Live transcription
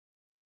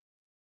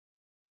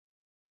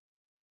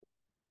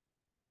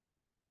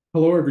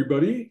Hello,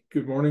 everybody.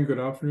 Good morning, good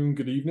afternoon,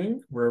 good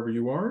evening, wherever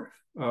you are.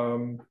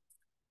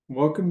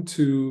 Welcome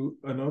to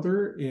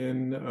another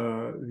in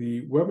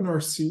the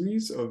webinar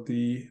series of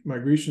the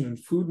Migration and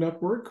Food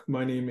Network.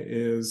 My name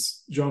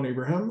is John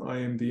Abraham. I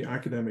am the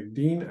Academic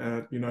Dean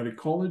at United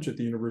College at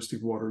the University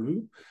of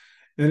Waterloo.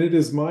 And it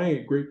is my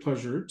great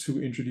pleasure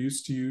to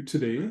introduce to you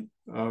today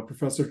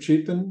Professor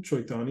Chetan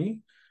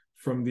Choitani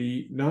from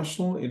the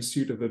National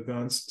Institute of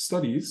Advanced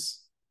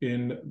Studies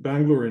in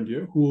Bangalore,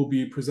 India, who will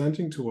be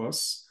presenting to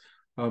us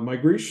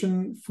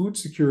Migration, Food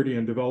Security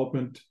and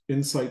Development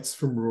Insights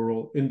from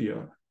Rural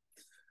India.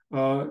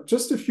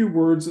 Just a few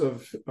words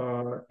of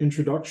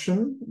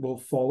introduction will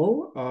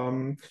follow,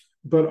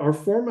 but our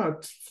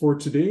format for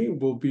today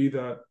will be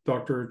that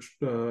Dr.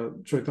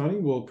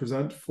 Choitani will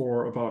present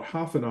for about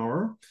half an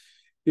hour.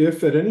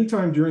 If at any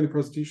time during the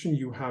presentation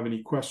you have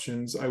any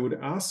questions, I would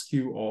ask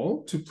you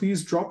all to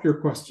please drop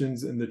your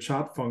questions in the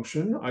chat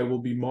function. I will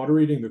be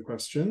moderating the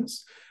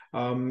questions.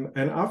 And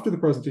after the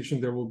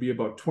presentation, there will be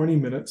about 20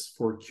 minutes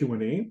for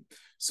Q&A.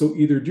 So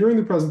either during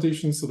the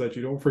presentation so that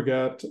you don't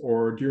forget,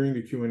 or during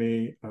the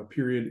Q&A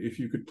period, if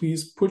you could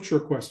please put your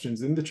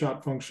questions in the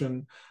chat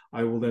function,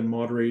 I will then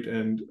moderate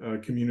and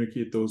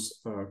communicate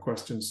those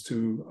questions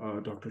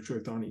to Dr.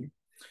 Choitani.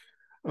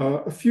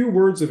 A few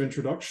words of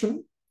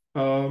introduction.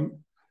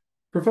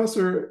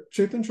 Professor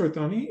Chetan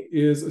Choitani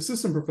is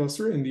assistant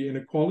professor in the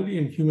Inequality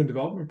and Human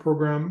Development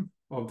Program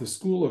of the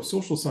School of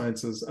Social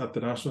Sciences at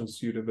the National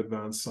Institute of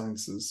Advanced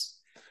Sciences.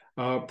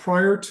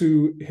 Prior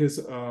to his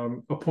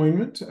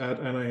appointment at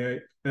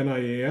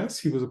NIAS,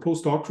 he was a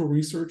postdoctoral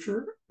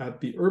researcher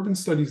at the Urban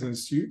Studies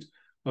Institute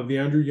of the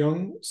Andrew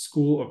Young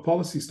School of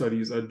Policy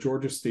Studies at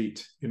Georgia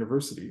State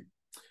University.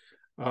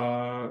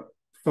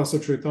 Professor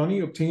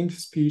Choitani obtained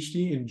his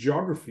PhD in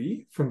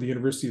geography from the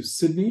University of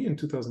Sydney in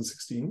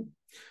 2016,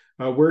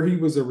 where he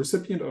was a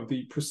recipient of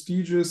the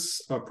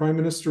prestigious Prime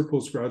Minister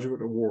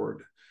Postgraduate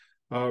Award.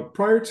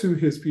 Prior to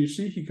his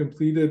PhD, he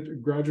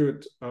completed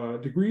graduate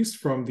degrees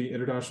from the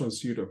International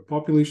Institute of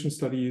Population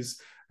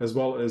Studies, as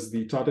well as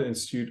the Tata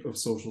Institute of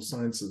Social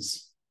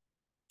Sciences.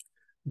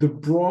 The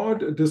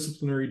broad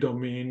disciplinary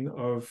domain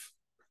of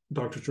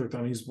Dr.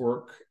 Choitani's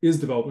work is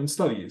development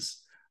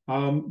studies,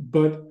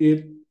 but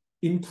it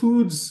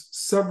includes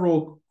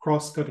several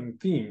cross-cutting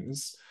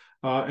themes,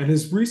 and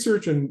his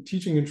research and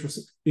teaching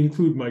interests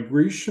include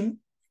migration,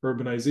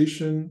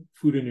 urbanization,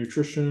 food and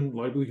nutrition,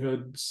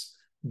 livelihoods,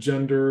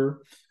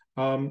 gender,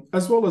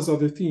 as well as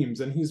other themes.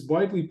 And he's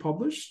widely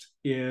published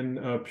in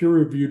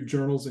peer-reviewed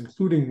journals,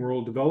 including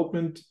Rural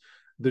Development,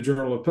 the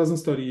Journal of Peasant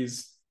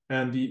Studies,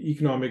 and the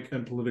Economic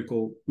and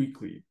Political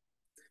Weekly.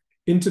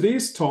 In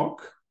today's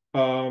talk,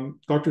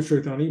 Dr.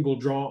 Choitani will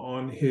draw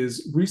on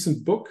his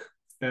recent book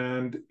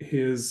and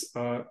his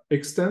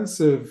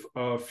extensive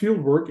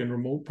fieldwork in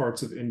remote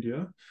parts of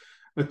India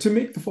to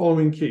make the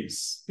following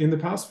case. In the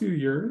past few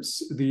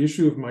years, the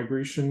issue of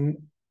migration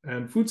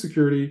and food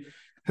security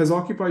has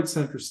occupied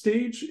center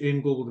stage in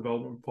global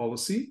development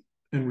policy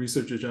and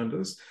research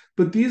agendas,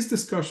 but these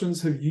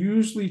discussions have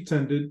usually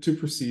tended to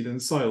proceed in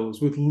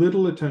silos with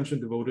little attention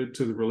devoted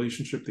to the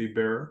relationship they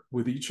bear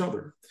with each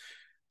other.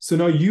 So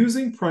now,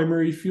 using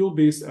primary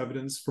field-based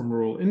evidence from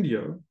rural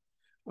India,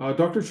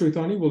 Dr.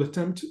 Choitani will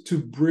attempt to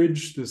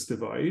bridge this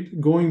divide,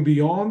 going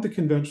beyond the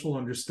conventional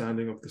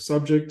understanding of the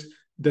subject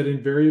that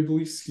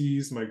invariably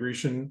sees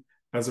migration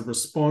as a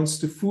response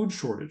to food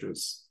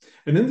shortages.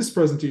 And in this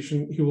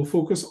presentation, he will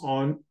focus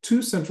on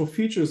two central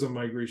features of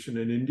migration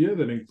in India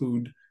that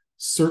include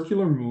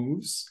circular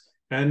moves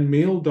and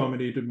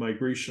male-dominated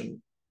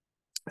migration.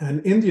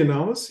 And in the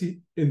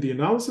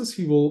analysis,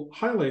 he will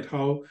highlight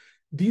how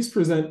these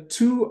present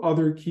two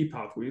other key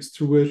pathways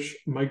through which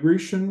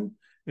migration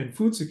and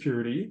food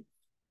security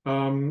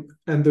and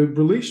the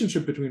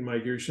relationship between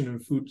migration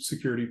and food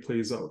security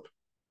plays out.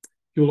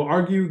 He will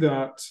argue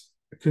that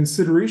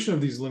consideration of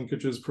these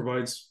linkages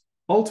provides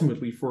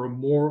ultimately for a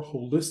more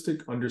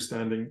holistic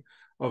understanding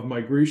of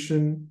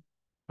migration,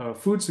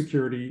 food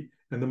security,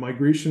 and the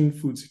migration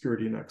food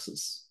security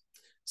nexus.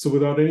 So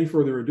without any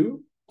further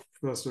ado,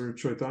 Professor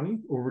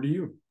Choitani, over to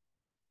you.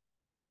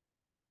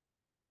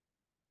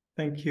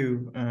 Thank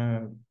you,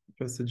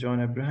 Professor John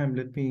Abraham.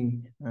 Let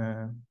me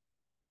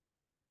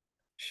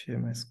share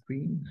my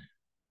screen.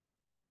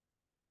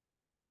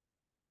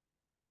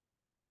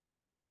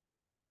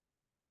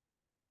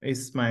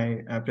 Is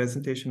my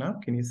presentation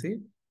up? Can you see it?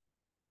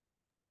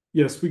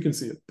 Yes, we can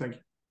see it. Thank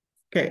you.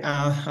 Okay.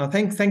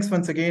 Thanks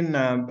once again,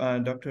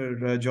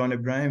 Dr. John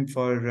Abraham,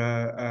 for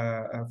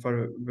a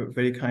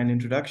very kind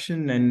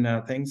introduction,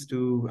 and thanks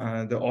to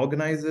the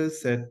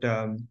organizers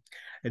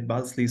at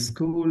Barnsley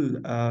School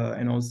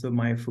and also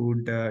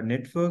MiFOOD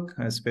network,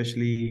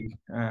 especially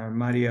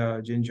Maria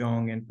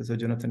Jinjong and Professor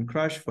Jonathan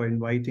Crush for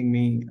inviting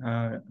me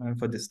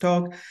for this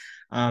talk.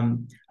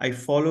 I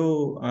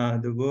follow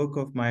the work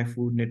of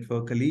MiFOOD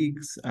network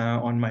colleagues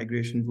on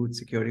migration food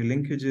security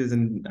linkages,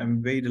 and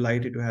I'm very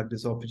delighted to have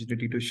this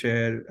opportunity to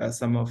share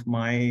some of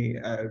my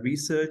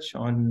research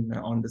on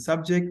the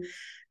subject.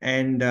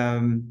 And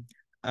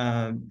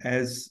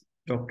as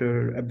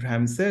Dr.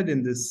 Abraham said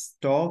in this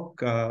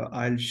talk,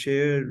 I'll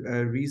share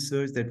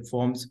research that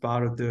forms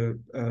part of the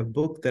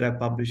book that I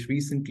published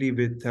recently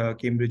with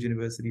Cambridge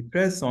University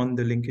Press on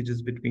the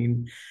linkages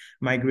between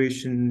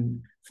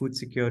migration, food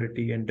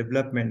security, and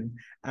development.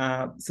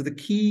 So the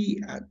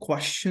key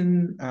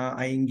question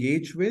I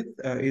engage with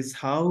is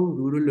how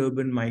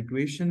rural-urban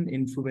migration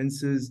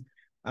influences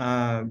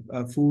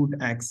food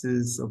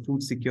access or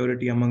food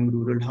security among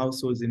rural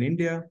households in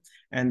India,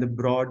 and the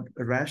broad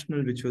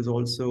rationale, which was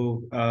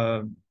also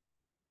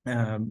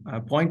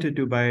pointed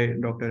to by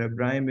Dr.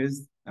 Ibrahim,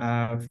 is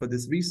for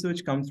this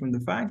research comes from the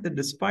fact that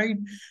despite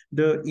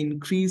the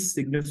increased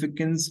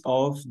significance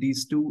of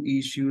these two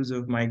issues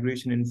of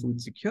migration and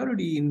food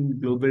security in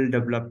global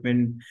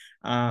development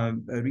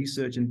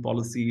research and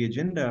policy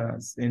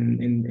agendas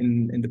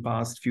in the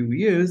past few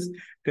years,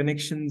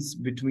 connections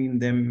between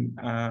them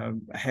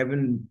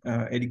haven't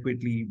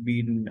adequately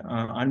been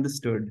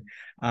understood.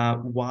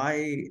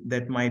 Why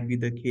that might be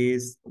the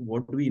case?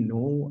 What do we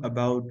know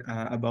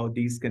about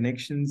these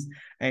connections?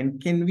 And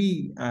can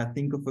we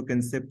think of a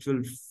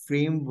conceptual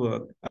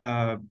framework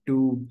that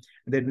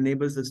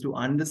enables us to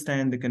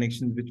understand the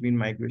connections between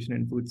migration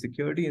and food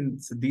security?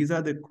 And so these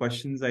are the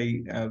questions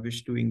I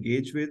wish to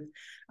engage with,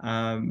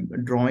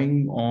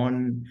 drawing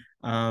on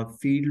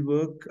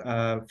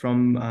fieldwork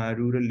from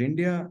rural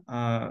India,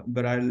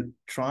 but I'll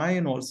try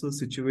and also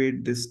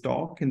situate this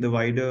talk in the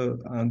wider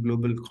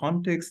global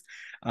context.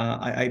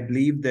 I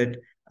believe that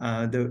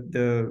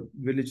the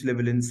village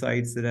level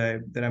insights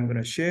that I'm going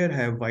to share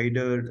have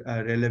wider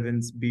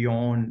relevance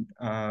beyond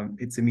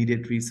its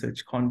immediate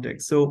research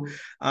context. So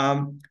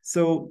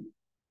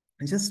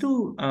just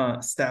to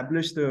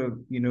establish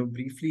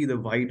briefly the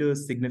wider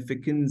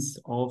significance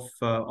of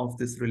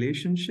this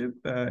relationship,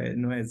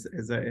 as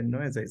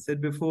I said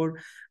before,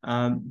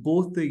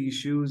 both the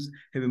issues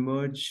have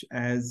emerged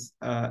as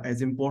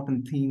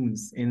important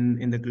themes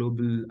in the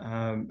global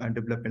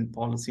development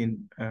policy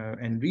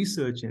and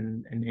research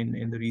in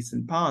the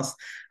recent past.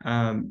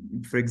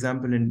 For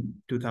example, in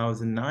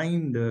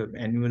 2009, the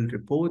annual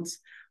reports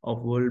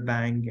of World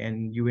Bank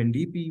and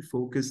UNDP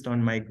focused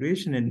on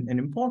migration. And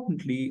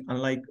importantly,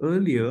 unlike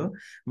earlier,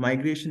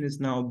 migration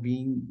is now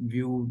being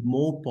viewed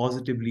more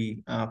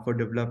positively for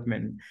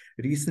development.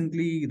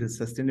 Recently, the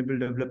Sustainable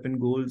Development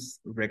Goals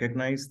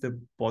recognize the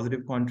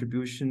positive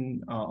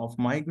contribution of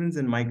migrants,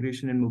 and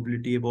migration and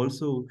mobility have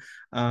also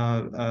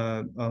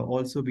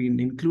been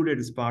included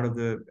as part of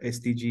the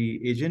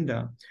SDG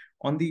agenda.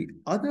 On the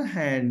other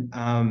hand,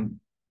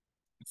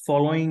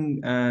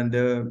 following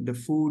the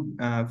food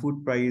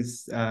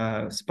price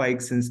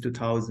spike since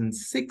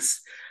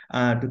 2006,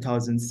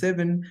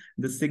 2007,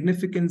 the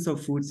significance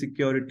of food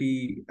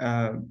security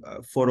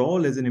for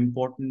all as an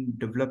important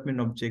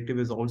development objective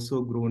has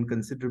also grown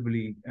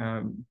considerably.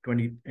 In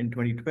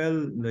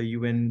 2012, the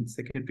UN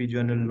Secretary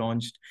General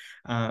launched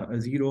a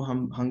Zero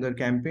Hunger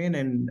campaign,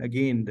 and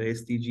again, the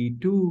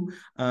SDG 2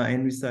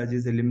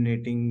 envisages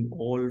eliminating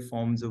all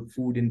forms of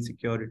food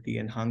insecurity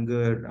and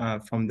hunger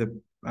from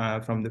the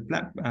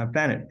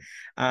planet.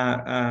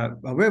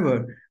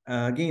 However,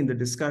 again, the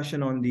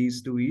discussion on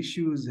these two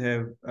issues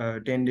have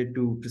tended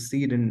to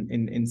proceed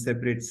in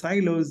separate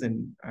silos,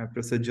 and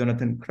Professor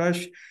Jonathan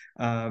Crush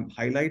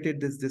highlighted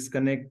this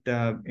disconnect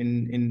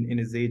in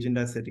his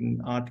agenda-setting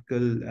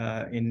article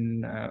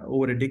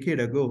over a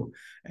decade ago.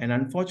 And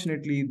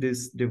unfortunately,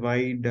 this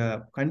divide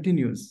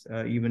continues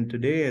even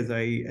today, as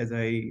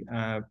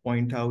I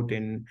point out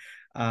in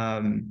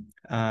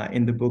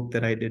the book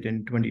that I did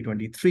in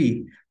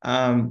 2023.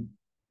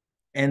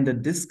 And the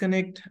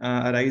disconnect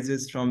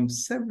arises from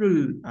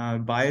several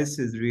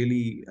biases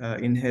really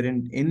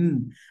inherent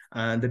in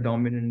the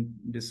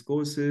dominant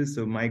discourses.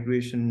 So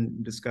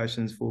migration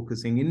discussions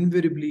focusing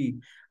invariably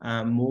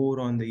more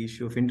on the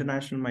issue of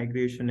international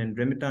migration and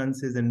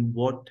remittances and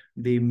what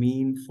they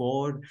mean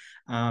for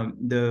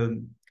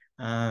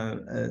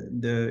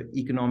the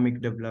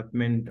economic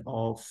development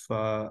of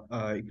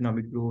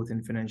economic growth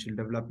and financial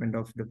development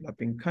of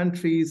developing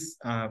countries.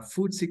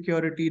 Food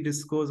security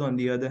discourse, on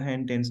the other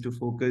hand, tends to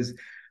focus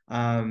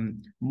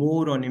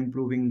more on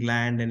improving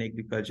land and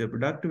agriculture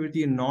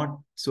productivity, and not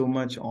so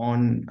much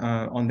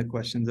on the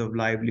questions of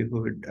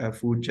livelihood,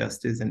 food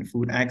justice, and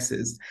food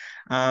access.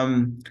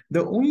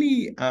 The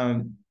only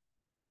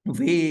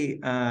way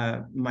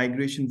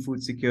migration,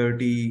 food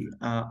security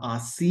are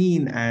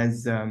seen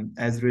as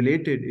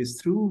related is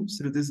through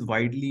sort of this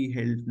widely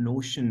held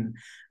notion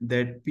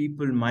that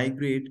people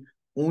migrate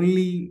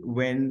only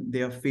when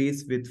they are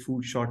faced with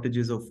food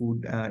shortages or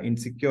food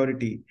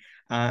insecurity.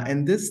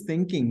 And this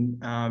thinking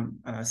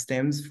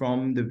stems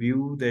from the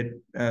view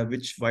that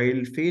which,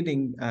 while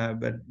fading,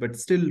 but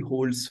still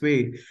holds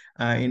sway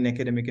in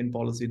academic and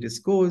policy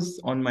discourse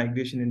on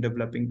migration in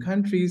developing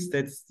countries,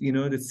 that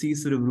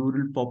sees sort of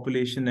rural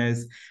population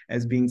as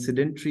being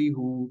sedentary,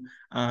 who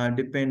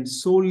depend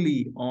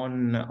solely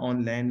on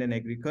land and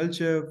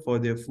agriculture for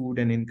their food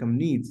and income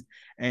needs.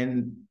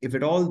 And if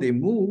at all they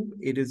move,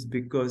 it is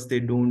because they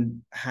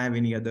don't have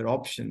any other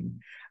option.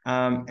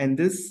 And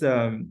this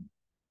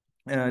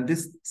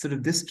this sort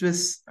of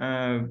distress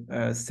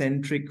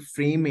centric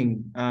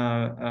framing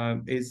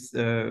is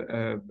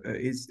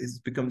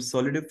become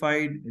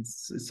solidified.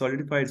 It's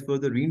solidified, it's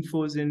further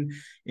reinforced in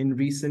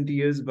recent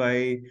years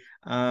by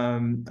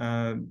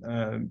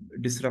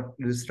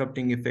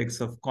disrupting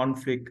effects of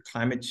conflict,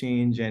 climate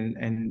change,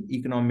 and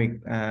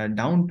economic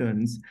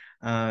downturns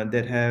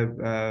that have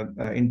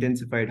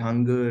intensified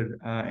hunger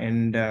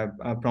and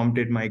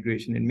prompted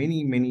migration in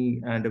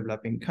many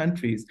developing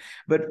countries.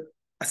 But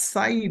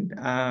aside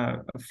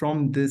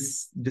from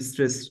this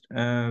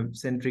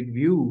distress-centric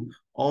view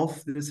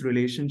of this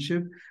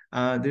relationship,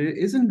 there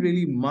isn't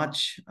really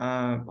much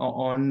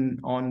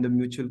on the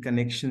mutual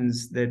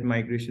connections that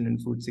migration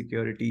and food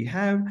security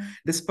have,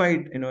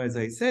 despite, as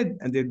I said,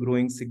 their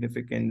growing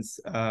significance.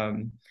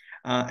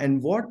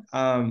 And what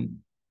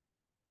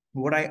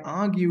I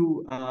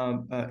argue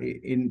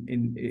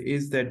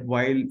is that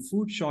while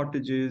food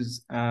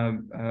shortages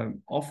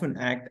often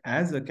act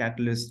as a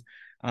catalyst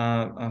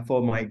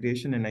for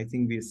migration, and I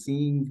think we are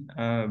seeing,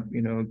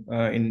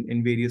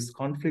 in various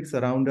conflicts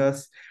around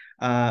us.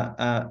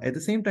 At the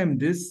same time,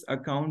 this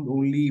account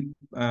only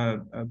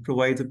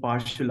provides a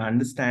partial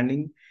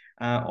understanding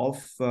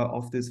of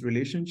this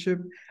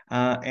relationship,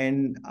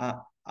 and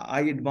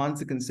I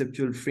advance a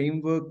conceptual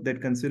framework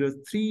that considers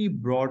three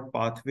broad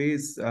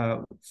pathways.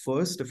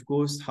 First, of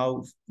course,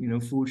 how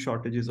food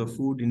shortages or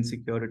food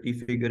insecurity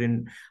figure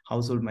in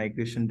household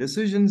migration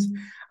decisions.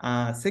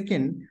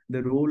 Second,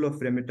 the role of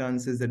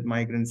remittances that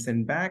migrants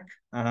send back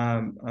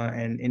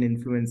and in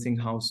influencing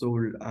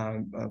household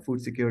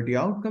food security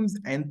outcomes.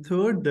 And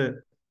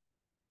third,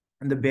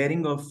 the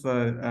bearing of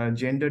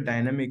gender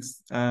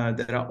dynamics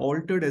that are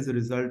altered as a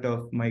result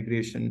of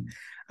migration.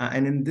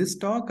 And in this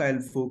talk,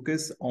 I'll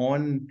focus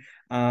on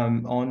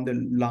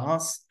the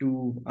last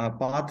two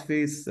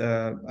pathways,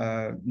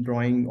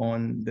 drawing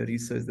on the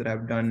research that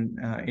I've done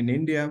in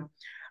India.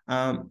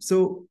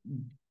 So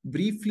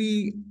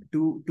briefly,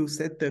 to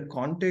set the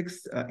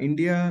context,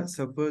 India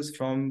suffers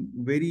from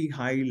very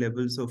high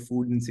levels of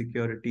food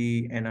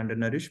insecurity and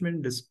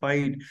undernourishment,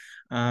 despite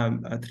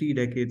 3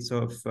 decades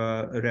of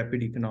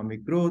rapid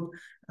economic growth.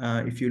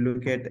 If you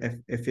look at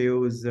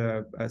FAO's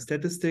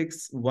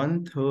statistics,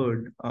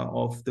 1/3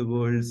 of the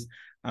world's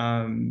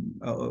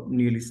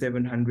nearly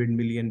 700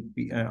 million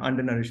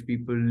undernourished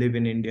people live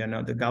in India.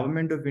 Now, the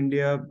government of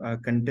India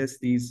contests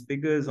these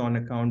figures on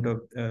account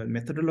of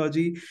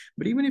methodology.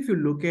 But even if you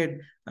look at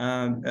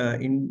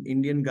in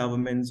Indian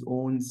government's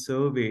own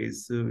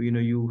surveys,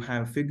 you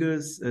have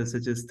figures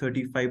such as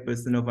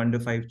 35% of under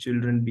 5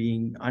 children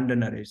being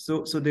undernourished.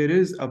 So there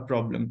is a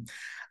problem.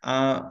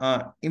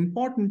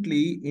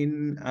 Importantly,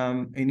 in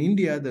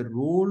India, the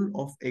role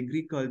of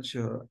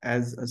agriculture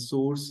as a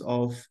source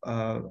of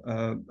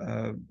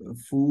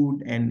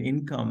food and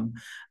income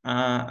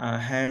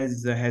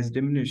has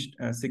diminished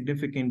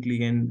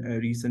significantly, and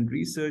recent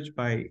research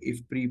by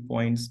IFPRI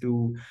points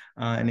to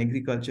an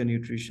agriculture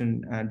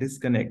nutrition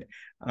disconnect.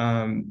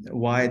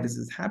 Why this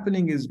is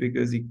happening is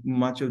because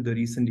much of the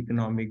recent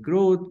economic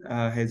growth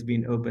has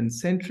been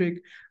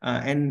urban-centric,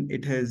 and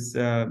it has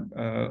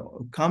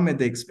come at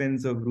the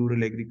expense of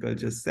rural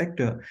agriculture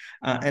sector.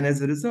 And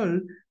as a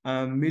result,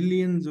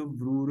 millions of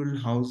rural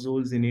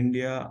households in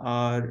India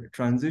are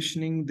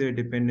transitioning their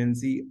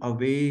dependency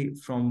away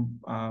from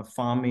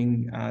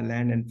farming,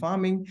 land and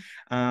farming,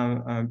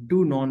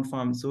 to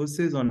non-farm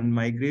sources on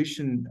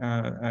migration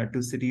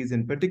to cities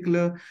in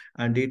particular.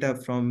 Data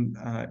from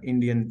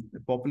Indian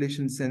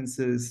population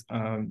census,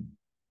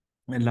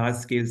 and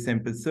large-scale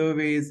sample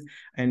surveys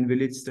and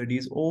village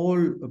studies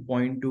all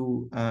point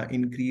to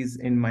increase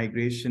in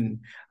migration,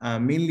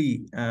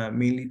 mainly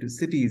to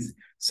cities.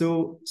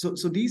 So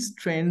these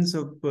trends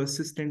of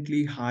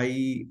persistently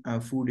high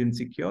food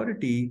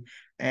insecurity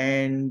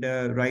and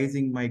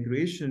rising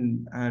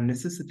migration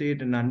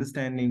necessitate an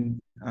understanding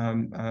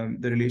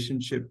the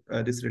relationship,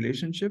 this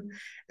relationship.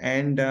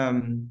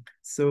 And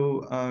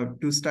so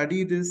to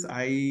study this,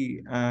 I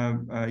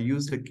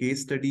used a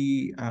case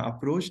study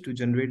approach to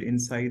generate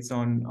insights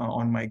on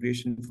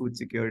migration food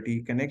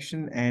security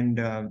connection. And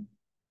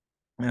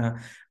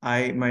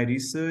my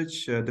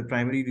research, the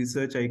primary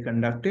research I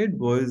conducted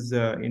was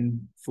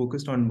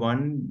focused on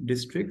one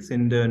district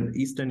in the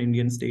eastern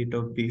Indian state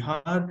of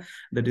Bihar,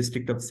 the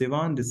district of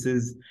Siwan. This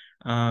is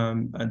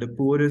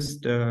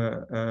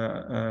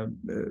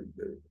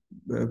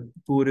the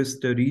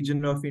poorest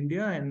region of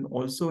India, and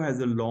also has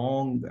a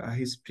long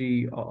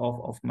history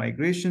of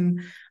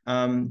migration.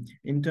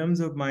 In terms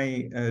of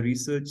my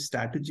research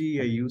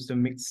strategy, I used a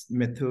mixed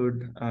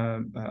method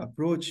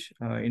approach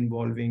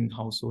involving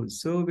household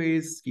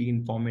surveys, key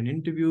informant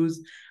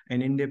interviews,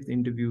 and in-depth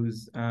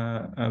interviews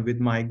with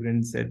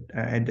migrants at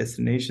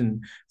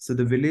destination. So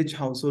the village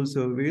household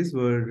surveys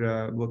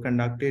were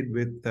conducted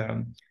with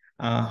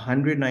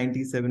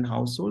 197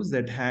 households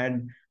that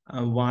had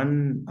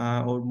one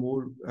or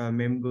more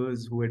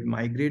members who had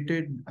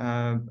migrated,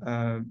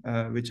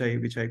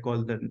 which I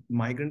call the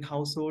migrant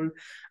household,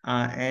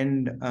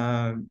 and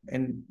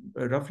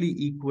roughly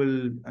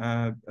equal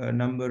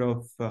number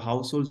of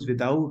households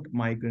without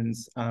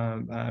migrants,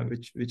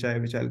 which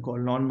I'll call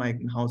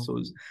non-migrant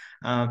households,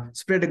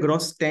 spread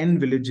across 10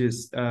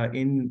 villages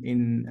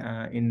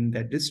in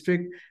that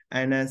district.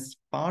 And as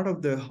part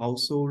of the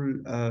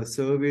household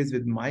surveys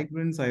with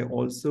migrants, I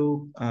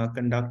also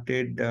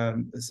conducted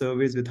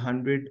surveys with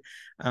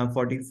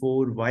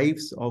 144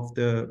 wives of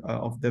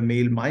the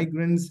male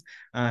migrants,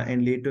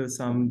 and later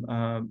some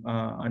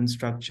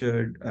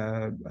unstructured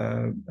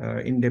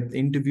in-depth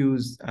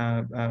interviews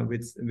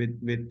with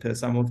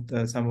some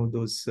of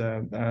those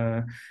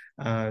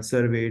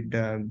surveyed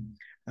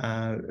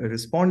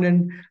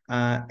respondent.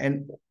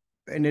 And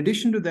in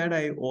addition to that,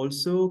 I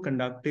also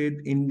conducted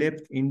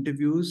in-depth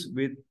interviews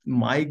with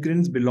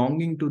migrants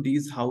belonging to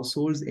these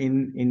households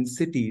in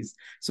cities.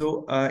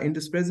 So in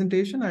this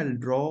presentation, I'll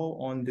draw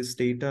on this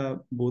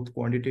data, both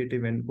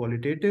quantitative and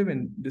qualitative,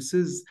 and this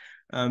is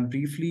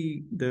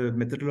briefly the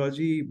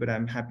methodology, but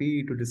I'm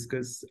happy to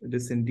discuss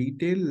this in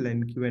detail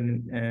in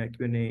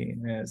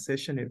Q&A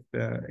session if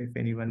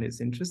anyone is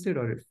interested,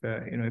 or if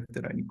if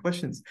there are any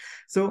questions.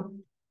 So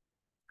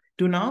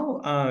to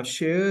now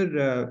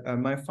share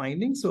my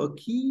findings. So a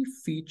key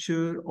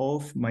feature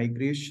of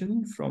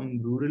migration from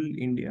rural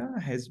India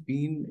has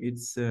been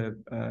its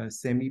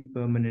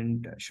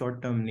semi-permanent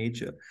short-term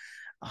nature.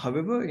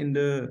 However, in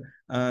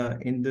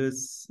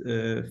this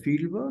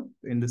fieldwork,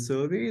 in the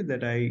survey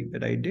that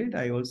I did,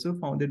 I also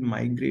found that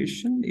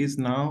migration is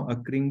now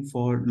occurring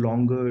for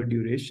longer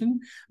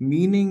duration,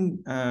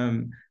 meaning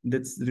that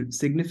the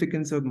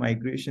significance of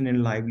migration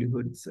in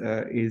livelihoods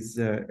is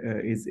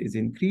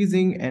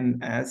increasing.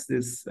 And as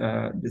this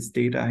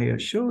data here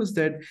shows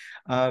that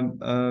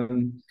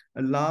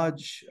a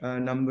large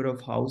number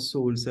of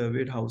households,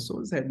 surveyed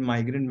households, had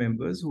migrant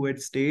members who had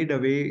stayed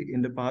away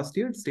in the past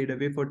year, stayed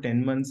away for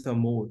 10 months or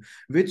more,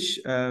 which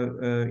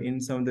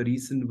in some of the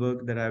recent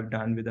work that I've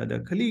done with other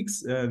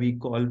colleagues, we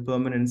call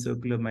permanent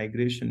circular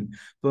migration.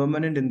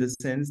 Permanent in the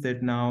sense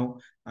that now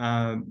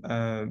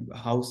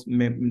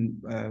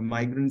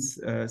migrants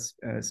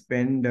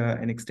spend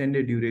an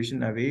extended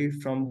duration away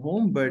from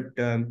home, but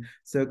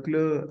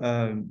circular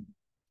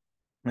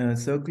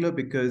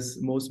because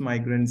most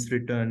migrants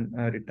return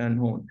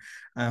home.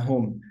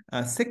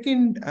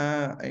 Second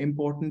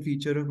important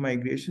feature of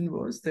migration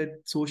was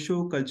that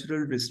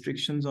socio-cultural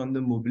restrictions on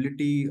the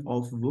mobility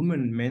of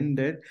women meant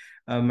that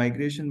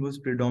migration was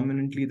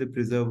predominantly the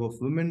preserve of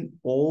women.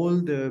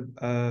 All the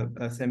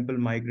sample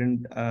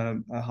migrant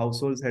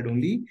households had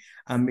only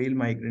male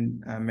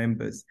migrant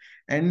members,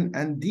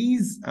 and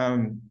these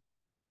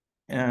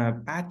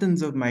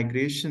patterns of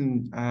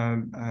migration,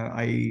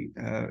 I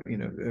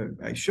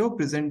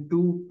present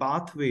two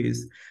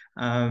pathways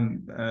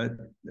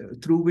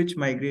through which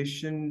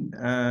migration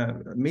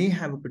may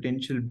have a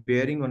potential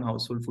bearing on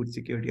household food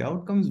security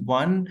outcomes.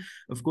 One,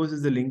 of course,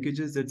 is the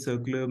linkages that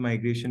circular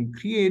migration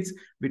creates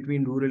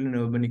between rural and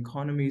urban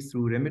economies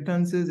through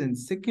remittances. And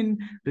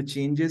second, the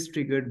changes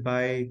triggered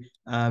by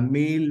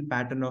male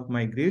pattern of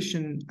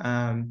migration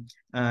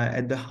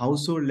at the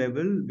household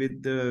level,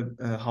 with the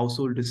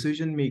household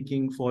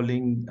decision-making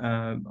falling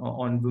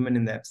on women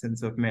in the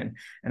absence of men.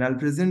 And I'll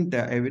present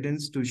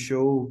evidence to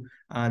show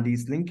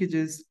these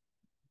linkages.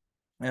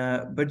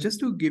 But just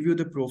to give you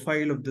the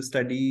profile of the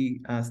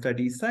study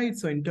site,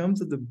 so in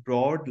terms of the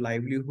broad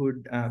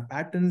livelihood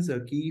patterns,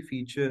 a key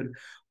feature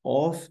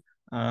of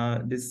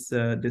this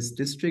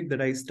district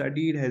that I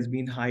studied has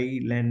been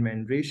high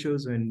land-man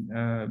ratios. In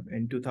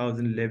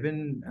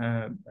 2011,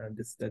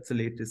 that's the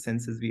latest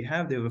census we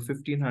have, there were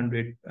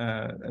 1,500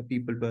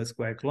 people per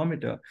square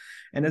kilometer.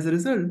 And as a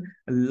result,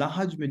 a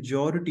large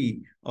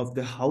majority of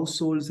the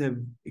households have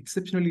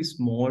exceptionally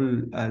small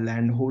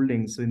land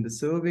holdings. So in the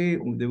survey,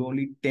 there were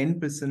only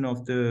 10%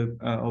 of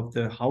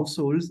the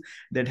households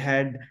that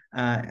had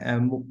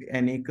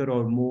an acre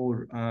or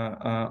more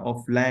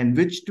of land,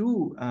 which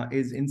too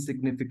is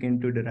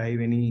insignificant to derive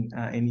any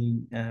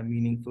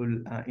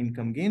meaningful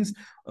income gains.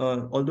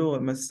 Although I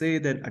must say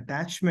that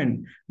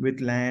attachment with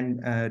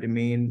land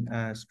remain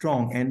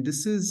strong, and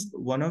this is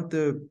one of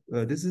the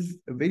this is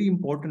a very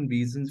important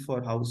reasons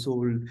for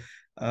household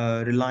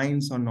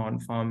reliance on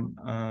non-farm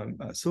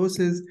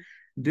sources.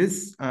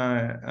 This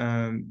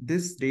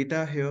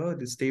data here,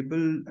 this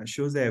table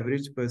shows the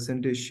average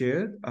percentage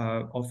share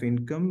of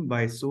income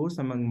by source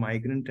among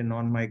migrant and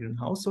non-migrant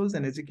households.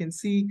 And as you can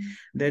see,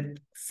 that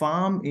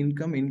farm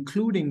income,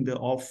 including the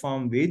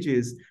off-farm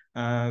wages,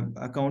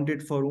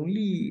 accounted for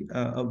only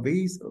a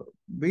very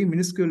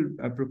minuscule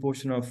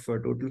proportion of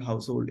total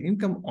household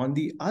income. On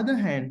the other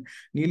hand,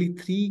 nearly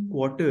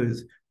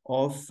 3/4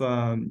 of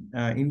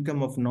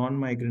income of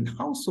non-migrant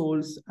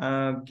households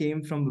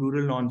came from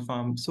rural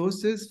non-farm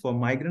sources. For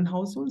migrant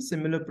households,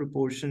 similar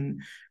proportion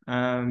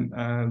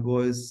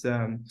was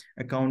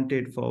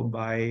accounted for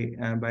by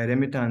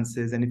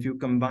remittances. And if you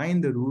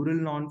combine the rural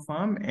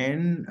non-farm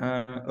and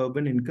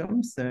urban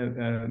incomes,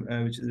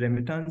 which is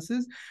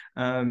remittances,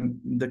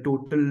 the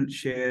total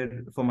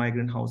share for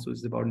migrant households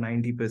is about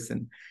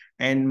 90%.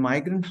 And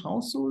migrant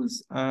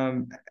households,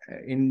 on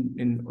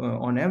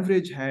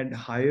average, had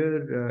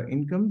higher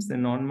incomes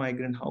than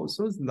non-migrant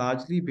households,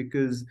 largely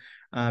because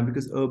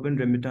urban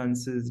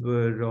remittances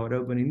or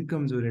urban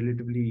incomes were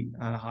relatively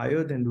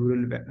higher than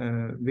rural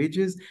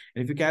wages.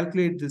 And if you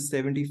calculate the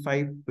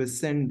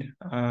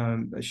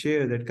 75%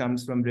 share that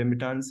comes from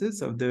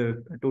remittances of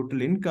the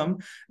total income,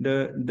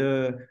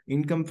 the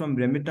income from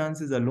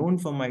remittances alone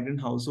for migrant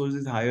households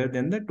is higher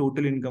than the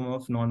total income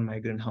of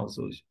non-migrant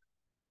households.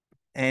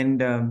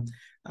 And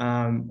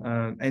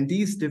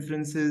these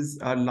differences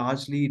are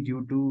largely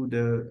due to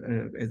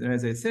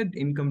as I said,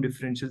 income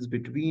differentials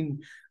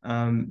between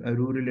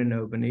rural and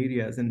urban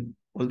areas. And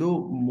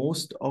although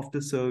most of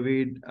the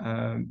surveyed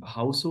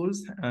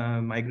households,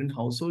 migrant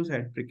households,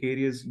 had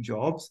precarious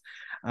jobs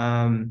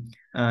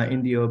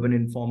in the urban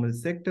informal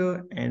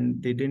sector,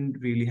 and they didn't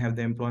really have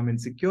the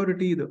employment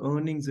security, the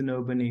earnings in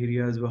urban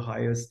areas were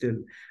higher still,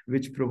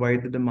 which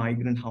provided the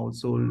migrant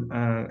household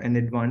an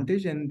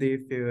advantage, and they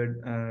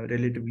fared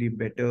relatively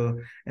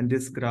better. And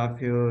this graph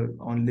here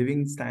on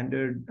living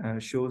standard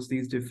shows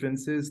these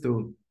differences,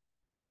 though.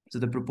 So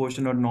the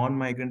proportion of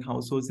non-migrant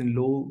households in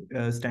low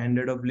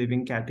standard of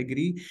living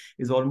category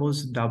is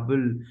almost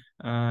double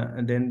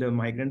than the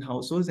migrant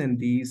households, and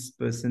these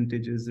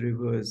percentages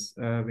reverse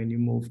when you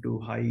move to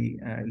high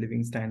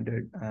living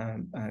standard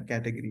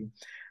category.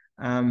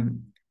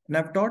 And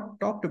I've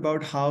talked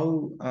about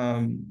how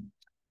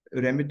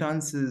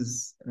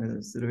remittances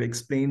sort of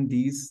explain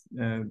these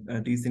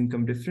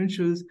income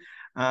differentials,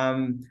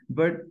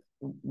 but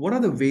what are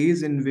the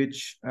ways in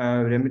which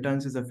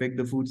remittances affect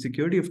the food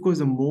security? Of course,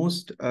 the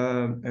most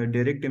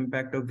direct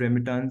impact of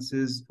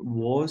remittances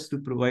was to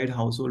provide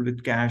household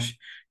with cash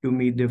to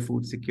meet their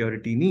food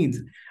security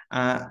needs.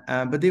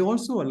 But they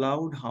also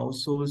allowed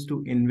households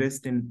to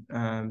invest in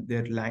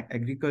their land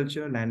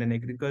and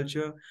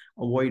agriculture,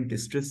 avoid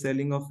distress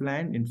selling of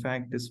land. In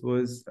fact, this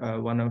was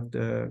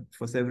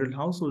for several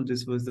households,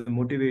 this was the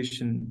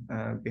motivation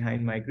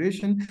behind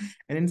migration.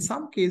 And in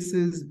some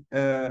cases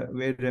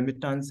where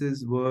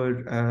remittances were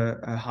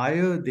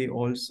higher, they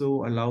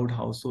also allowed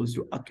households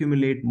to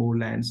accumulate more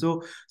land.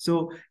 So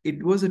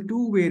it was a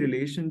two-way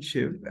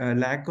relationship.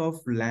 Lack of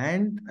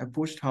land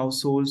pushed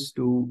households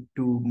to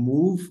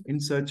move in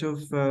search of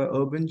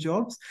urban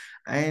jobs,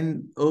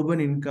 and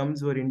urban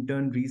incomes were in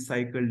turn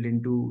recycled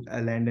into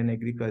land and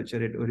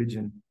agriculture at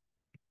origin.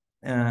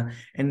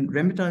 And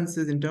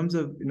remittances, in terms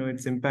of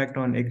its impact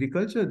on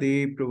agriculture,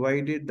 they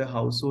provided the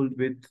household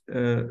with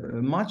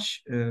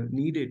much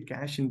needed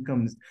cash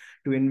incomes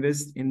to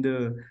invest in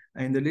the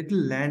little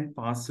land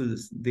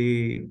parcels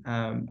they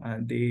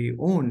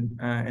own,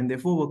 and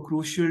therefore were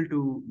crucial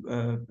to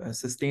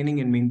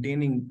sustaining and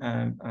maintaining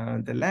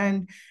the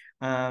land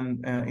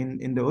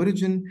in the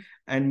origin.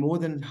 And more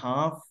than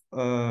half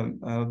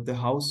of the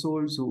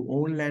households who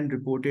own land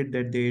reported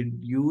that they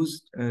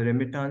used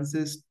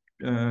remittances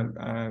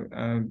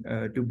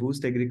to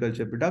boost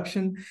agriculture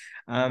production.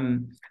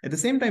 At the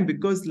same time,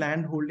 because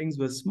land holdings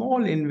were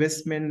small,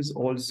 investments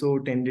also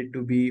tended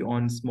to be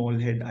on small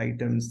head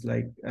items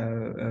like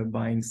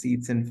buying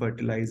seeds and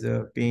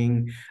fertilizer,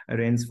 paying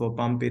rents for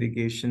pump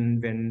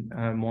irrigation when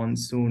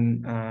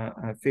monsoon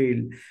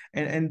failed.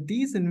 And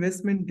these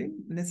investments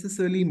didn't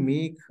necessarily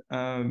make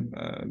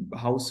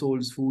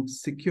households' food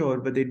secure,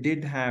 but they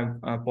did have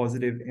a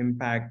positive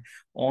impact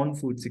on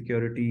food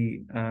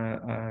security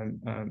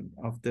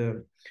of the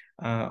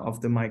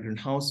migrant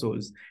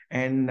households.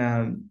 And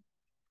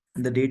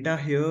the data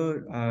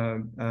here,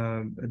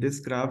 this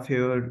graph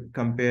here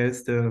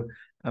compares the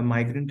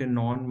migrant and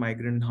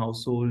non-migrant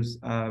households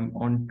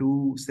on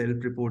two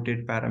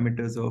self-reported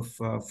parameters of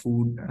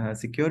food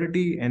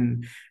security.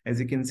 And as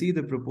you can see,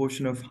 the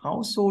proportion of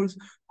households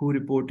who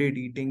reported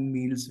eating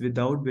meals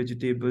without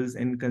vegetables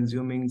and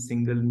consuming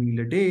single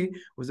meal a day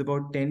was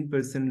about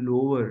 10%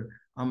 lower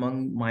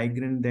among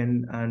migrant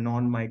than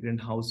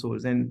non-migrant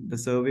households. And the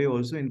survey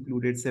also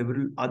included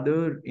several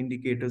other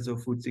indicators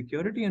of food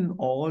security, and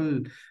all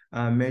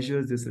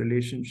measures this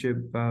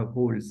relationship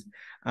holds.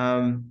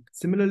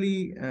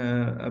 Similarly,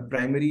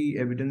 primary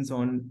evidence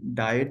on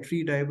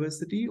dietary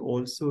diversity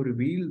also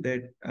revealed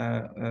that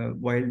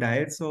while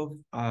diets of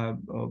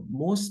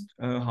most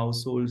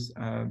households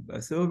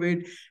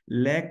surveyed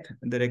lacked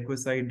the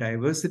requisite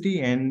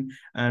diversity, and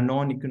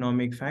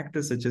non-economic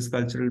factors such as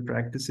cultural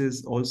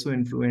practices also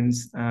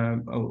influence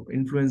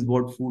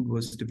what food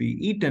was to be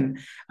eaten.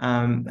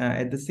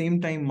 At the same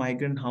time,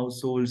 migrant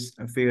households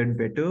fared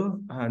better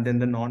than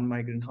the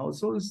non-migrant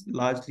households,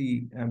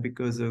 largely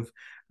because of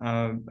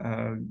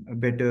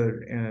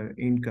better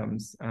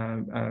incomes.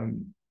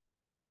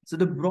 So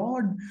the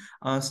broad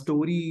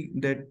story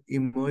that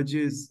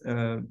emerges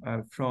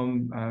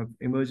from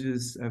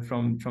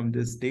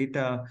this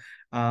data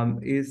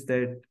is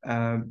that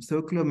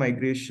circular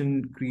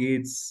migration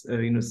creates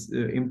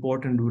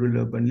important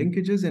rural-urban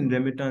linkages, and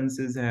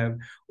remittances have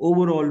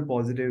overall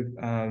positive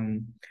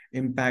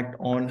impact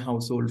on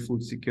household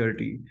food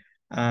security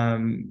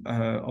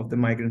of the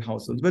migrant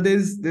households. But there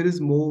is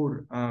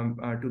more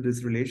to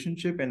this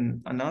relationship,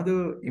 and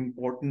another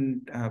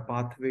important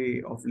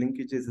pathway of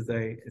linkages, as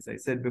I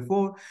said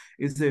before,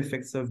 is the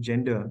effects of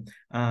gender.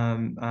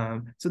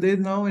 So there is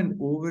now an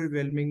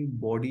overwhelming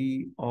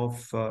body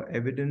of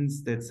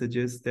evidence that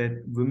suggests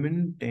that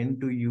women tend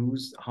to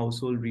use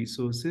household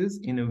resources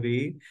in a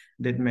way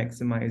that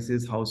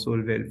maximizes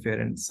household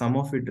welfare, and some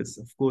of it is,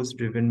 of course,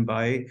 driven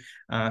by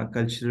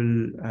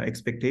cultural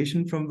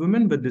expectation from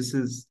women, but this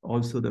is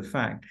also the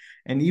fact.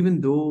 And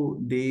even though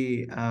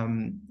they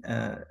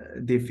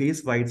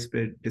face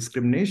widespread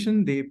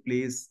discrimination, they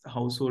place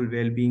household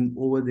well-being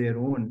over their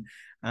own.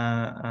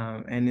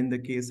 And in the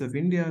case of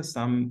India,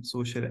 some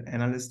social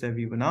analysts have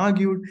even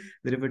argued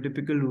that if a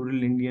typical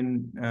rural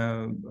Indian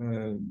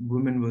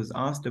woman was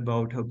asked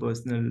about her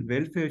personal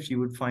welfare, she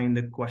would find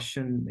the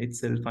question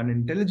itself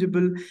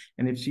unintelligible.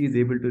 And if she is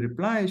able to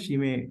reply, she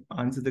may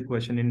answer the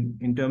question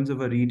in terms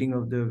of a reading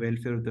of the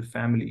welfare of the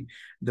family.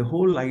 The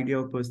whole idea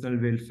of personal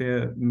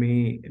welfare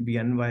may be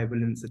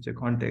unviable in such a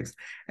context.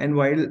 And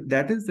while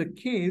that is the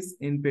case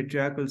in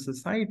patriarchal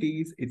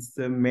societies, it's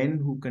the men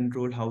who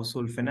control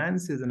household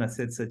finances and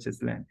assets such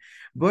as land.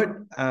 But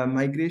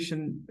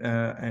migration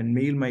and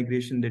male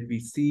migration that we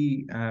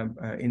see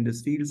in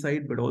this field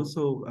side, but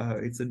also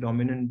it's a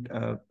dominant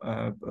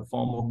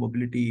form of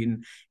mobility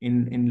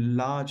in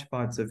large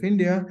parts of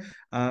India,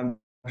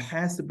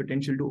 has the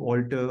potential to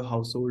alter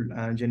household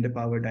gender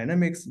power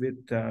dynamics with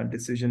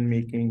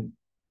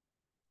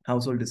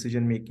household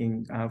decision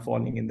making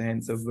falling in the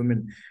hands of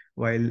women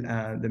while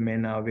the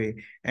men are away.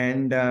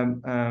 And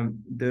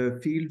the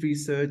field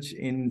research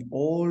in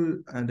all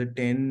the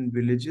 10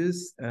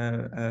 villages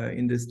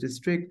in this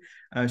district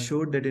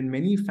showed that in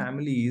many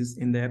families,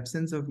 in the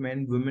absence of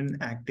men, women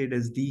acted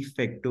as de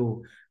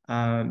facto,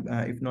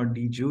 if not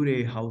de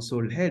jure,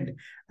 household head,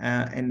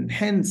 and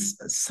hence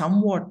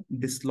somewhat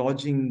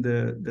dislodging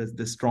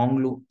the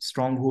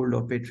stronghold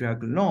of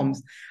patriarchal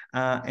norms.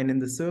 And in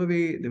the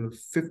survey, there were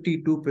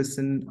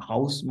 52%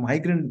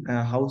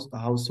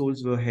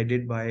 households were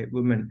headed by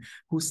women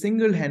who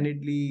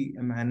single-handedly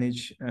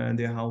manage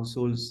their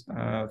households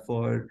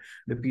for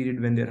the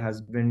period when their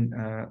husband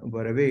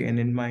were away. And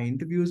in my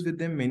interviews with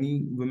them,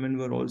 many women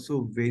were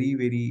also very,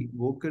 very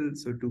vocal.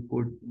 So to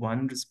quote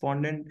one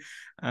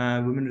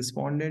women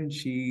respondent,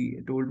 she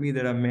told me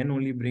that our men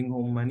only bring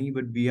home money,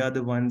 but we are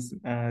the ones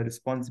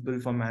responsible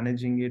for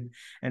managing it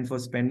and for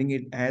spending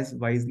it as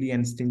wisely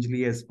and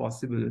stingily as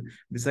possible.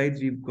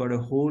 Besides, we've got a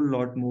whole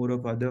lot more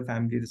of other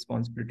family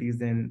responsibilities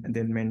than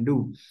men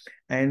do.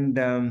 And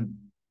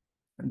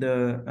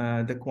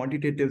the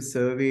quantitative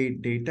survey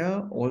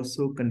data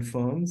also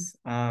confirms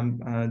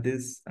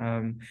this,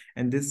 and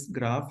this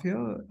graph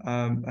here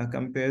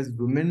compares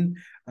women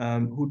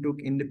who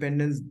took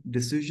independence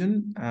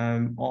decision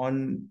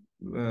on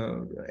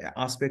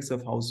aspects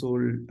of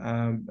household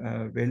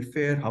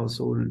welfare,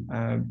 household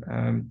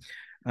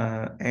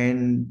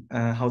and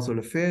household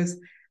affairs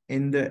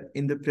in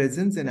the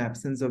presence and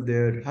absence of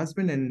their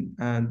husband.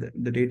 And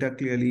the data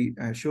clearly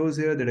shows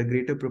here that a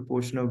greater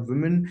proportion of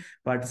women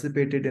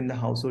participated in the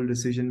household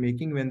decision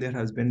making when their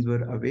husbands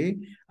were away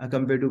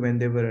compared to when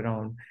they were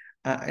around.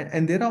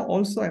 And there are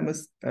also, I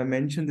must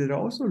mention, there are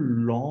also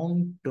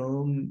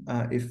long-term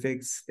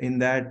effects in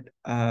that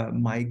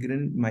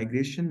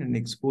migration and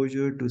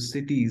exposure to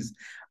cities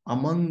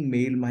among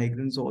male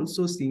migrants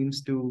also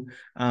seems to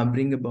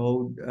bring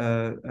about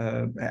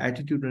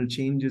attitudinal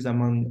changes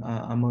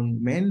among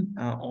men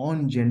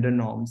on gender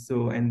norms.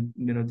 So, and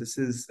this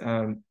is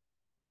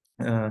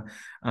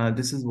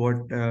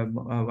what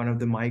one of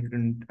the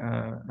migrant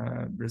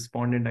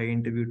respondent I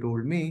interviewed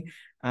told me.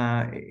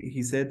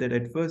 He said that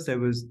at first I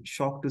was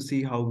shocked to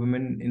see how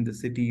women in the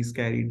cities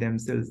carried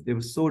themselves. They were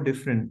so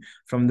different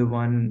from the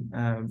one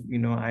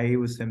I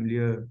was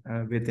familiar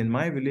with in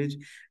my village.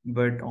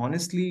 But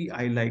honestly,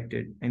 I liked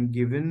it. And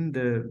given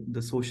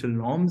the social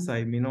norms,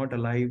 I may not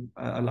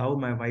allow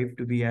my wife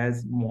to be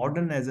as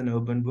modern as an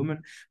urban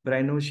woman, but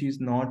I know she's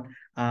not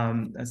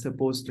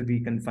supposed to be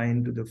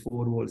confined to the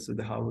four walls of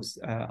the house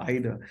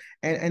either.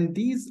 And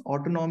these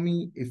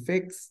autonomy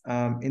effects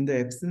in the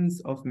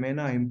absence of men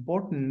are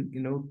important,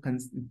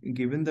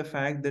 given the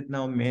fact that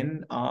now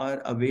men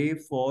are away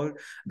for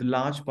the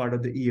large part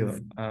of the year.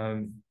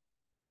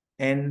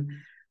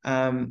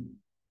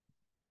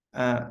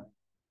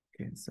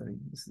 Okay, sorry,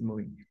 this is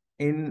moving.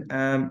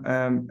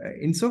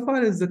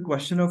 Insofar as the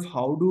question of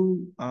how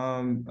do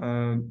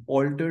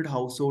altered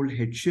household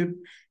headship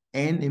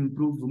and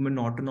improved women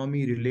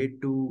autonomy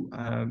relate to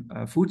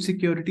food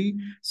security.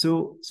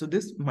 So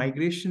this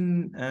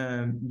migration,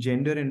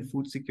 gender and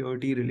food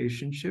security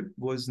relationship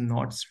was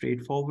not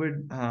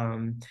straightforward.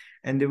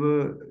 And there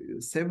were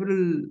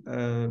several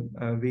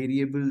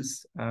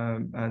variables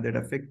that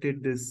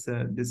affected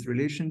this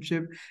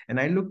relationship. And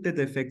I looked at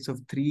the effects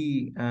of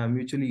three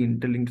mutually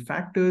interlinked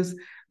factors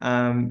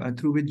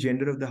through which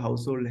gender of the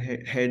household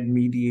had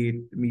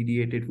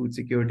mediated food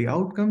security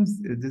outcomes.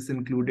 This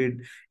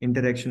included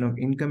interaction of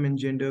income and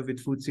gender with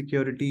food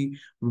security,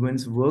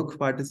 women's work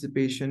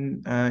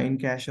participation in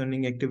cash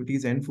earning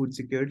activities and food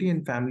security,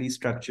 and family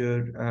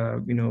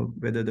structure,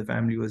 whether the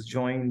family was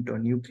joint or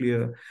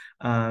nuclear,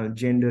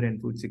 gender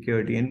and food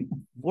security. And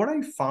what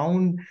I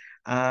found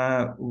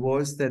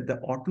was that the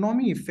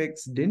autonomy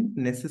effects didn't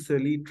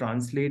necessarily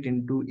translate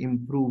into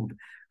improved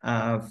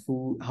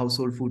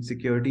household food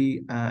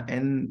security,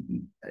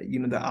 and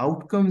the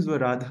outcomes were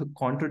rather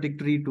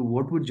contradictory to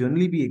what would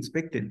generally be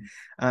expected.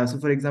 So,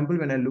 for example,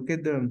 when I look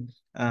at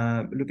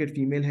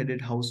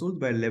female-headed households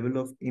by level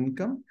of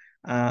income,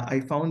 I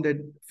found that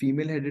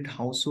female-headed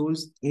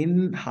households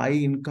in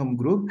high-income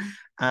group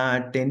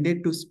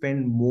tended to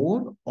spend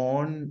more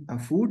on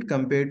food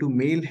compared to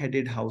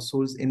male-headed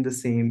households in the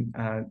same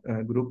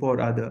group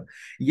or other.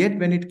 Yet,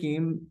 when it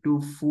came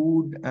to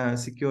food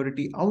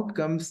security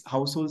outcomes,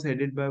 households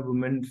headed by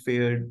women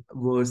fared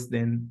worse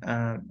than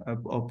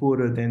or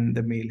poorer than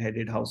the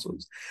male-headed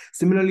households.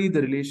 Similarly,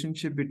 the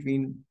relationship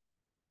between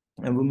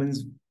a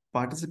woman's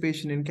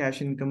participation in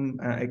cash income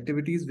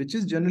activities, which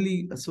is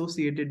generally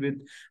associated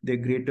with their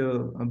greater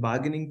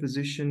bargaining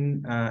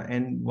position,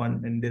 and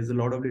there's a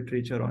lot of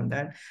literature on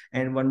that,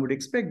 and one would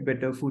expect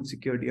better food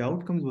security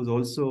outcomes, was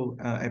also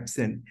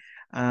absent.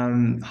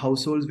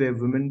 Households where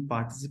women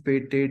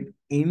participated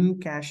in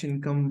cash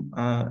income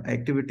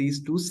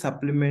activities to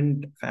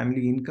supplement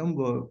family income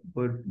were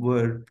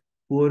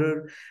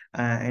poorer,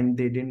 and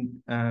they didn't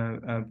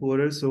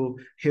poorer. So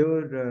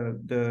here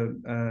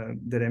the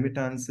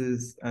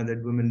remittances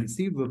that women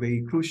received were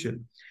very crucial.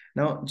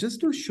 Now,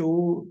 just to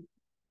show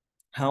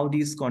how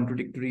these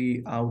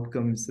contradictory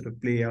outcomes sort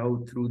of play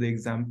out through the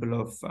example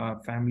of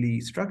family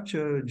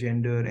structure,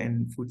 gender,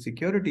 and food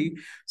security.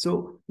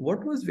 So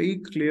what was very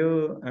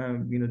clear,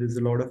 there's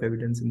a lot of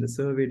evidence in the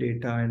survey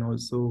data and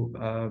also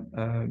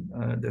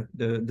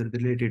the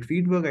related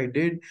fieldwork I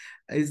did,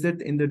 is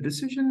that in the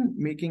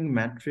decision-making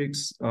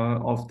matrix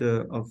of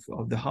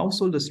the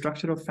household, the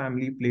structure of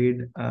family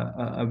played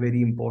a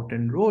very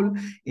important role,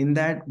 in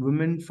that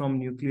women from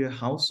nuclear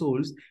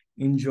households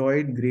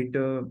enjoyed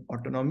greater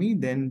autonomy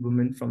than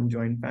women from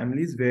joint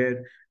families,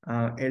 where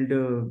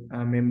elder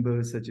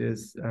members such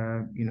as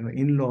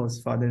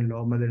in-laws,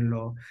 father-in-law,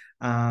 mother-in-law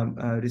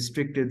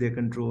restricted their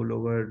control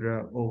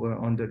over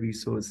on the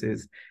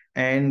resources.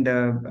 And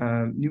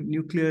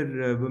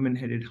nuclear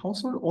women-headed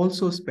household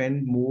also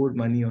spend more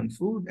money on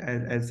food,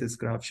 as this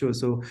graph shows.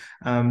 So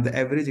the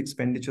average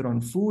expenditure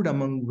on food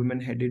among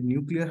women-headed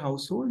nuclear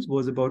households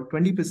was about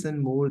 20%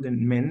 more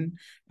than men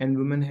and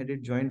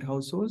women-headed joint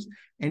households,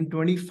 and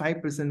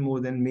 25% more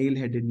than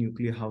male-headed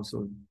nuclear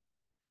households.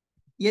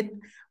 Yet,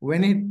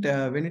 when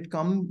it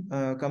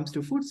comes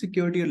to food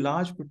security, a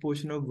large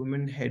proportion of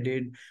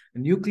women-headed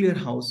nuclear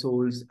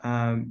households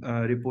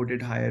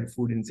reported higher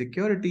food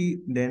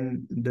insecurity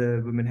than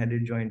the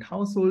women-headed joint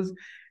households.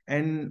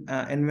 And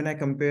when I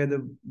compare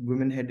the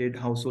women-headed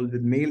household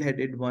with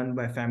male-headed one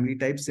by family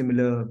type,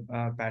 similar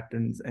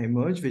patterns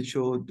emerge, which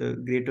show the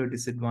greater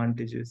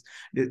advantage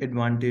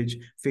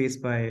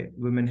faced by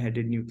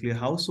women-headed nuclear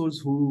households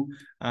who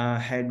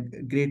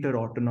had greater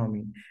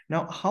autonomy.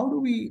 Now, how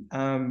to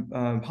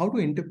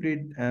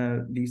interpret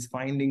these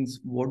findings?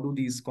 What do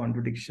these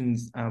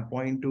contradictions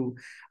point to?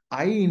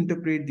 I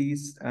interpret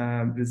these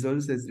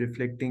results as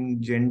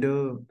reflecting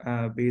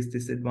gender-based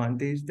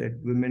disadvantage that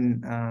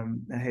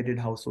women-headed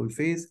household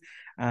face.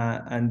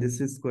 And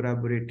this is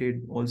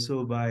corroborated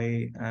also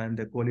by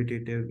the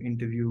qualitative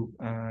interview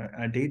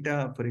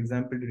data. For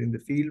example, during the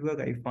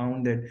fieldwork, I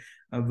found that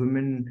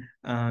women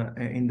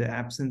in the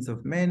absence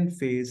of men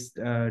faced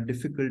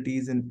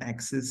difficulties in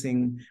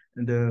accessing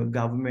the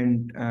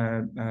government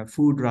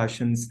food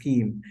ration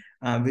scheme,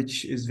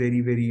 which is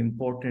very, very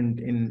important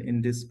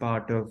in this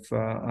part of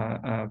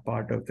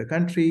the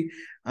country.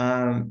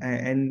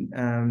 And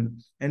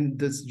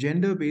this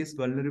gender-based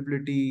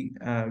vulnerability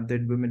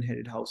that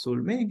women-headed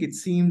household make, it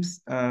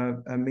seems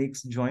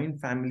makes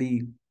joint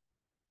family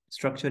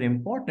structure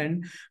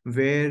important,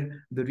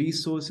 where the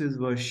resources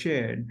were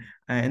shared.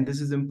 And this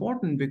is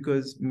important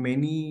because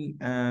many,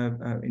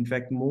 in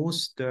fact,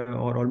 most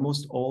or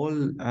almost all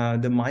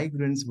the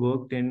migrants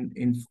worked in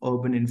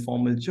urban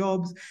informal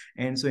jobs.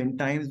 And so in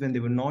times when they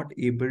were not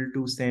able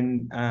to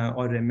send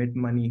or remit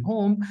money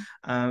home,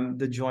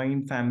 the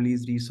joint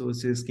family's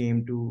resources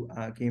came to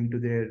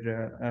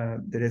their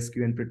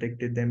rescue and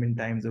protected them in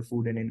times of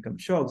food and income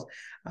shocks.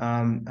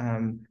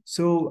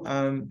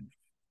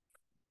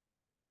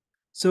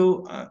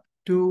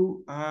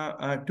 To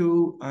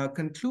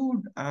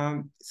conclude,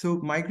 so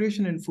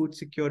migration and food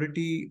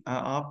security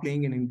are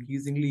playing an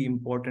increasingly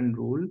important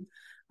role.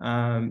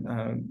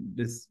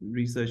 This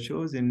research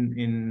shows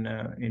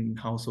in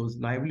households'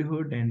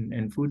 livelihood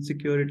and food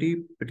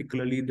security,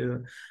 particularly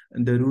the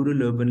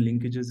rural-urban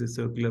linkages the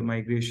circular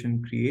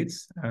migration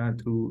creates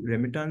through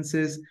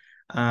remittances.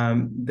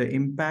 the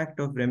impact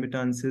of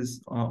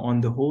remittances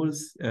on the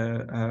wholes,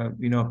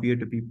 appear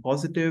to be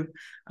positive,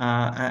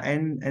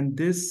 and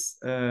this,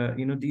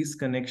 these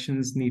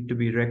connections need to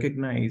be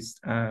recognized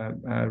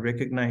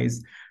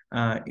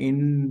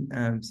in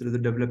sort of the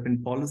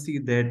development policy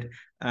that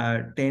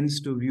tends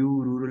to view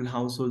rural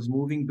households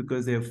moving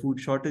because there are food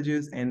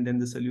shortages, and then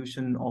the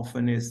solution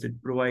often is to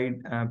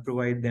provide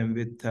them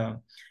with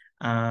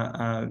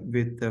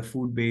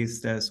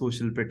food-based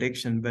social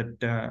protection.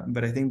 But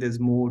I think there's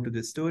more to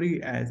this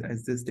story,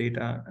 as this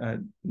data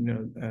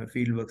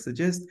fieldwork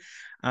suggests.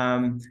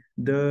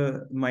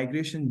 The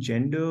migration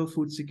gender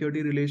food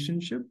security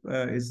relationship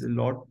is a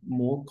lot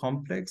more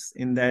complex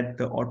in that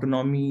the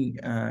autonomy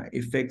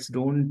effects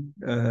don't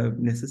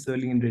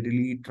necessarily and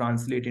readily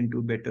translate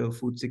into better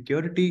food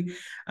security,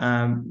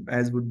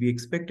 as would be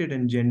expected,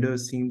 and gender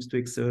seems to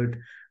exert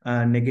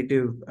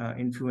negative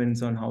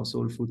influence on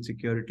household food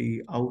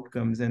security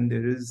outcomes. And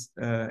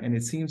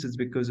it seems it's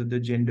because of the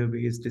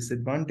gender-based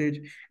disadvantage,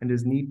 and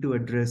there's need to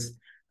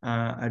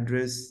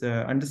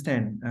better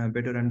understand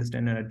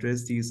and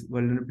address these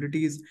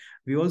vulnerabilities.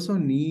 We also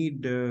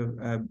need,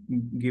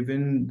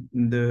 given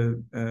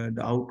the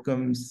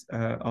outcomes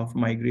of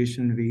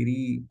migration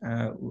vary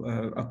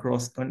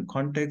across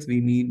contexts, we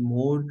need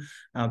more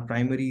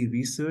primary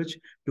research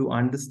to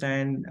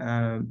understand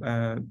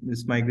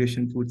this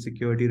migration food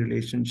security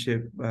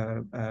relationship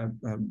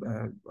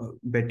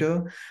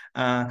better.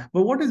 But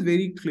what is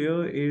very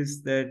clear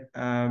is that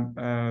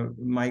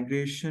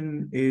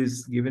migration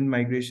is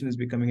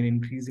becoming an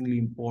increasingly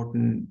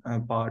important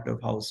part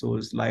of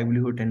households'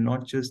 livelihood, and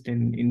not just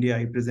in India.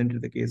 I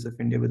presented the case of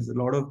India, but there's a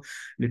lot of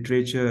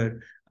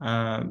literature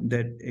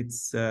that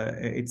it's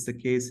the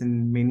case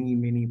in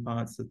many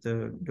parts of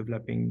the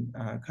developing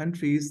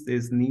countries.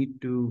 There's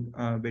need to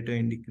better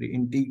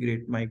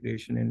integrate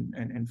migration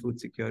and food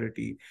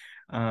security.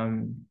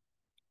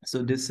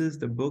 So this is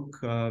the book.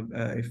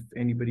 If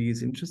anybody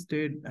is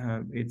interested,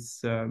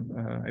 it's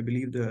I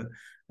believe the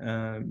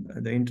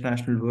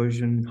international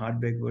version,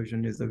 hardback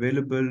version, is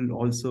available.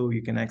 Also,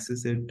 you can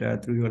access it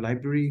through your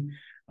library.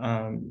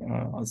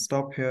 I'll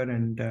stop here,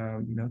 and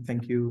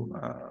thank you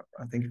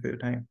for your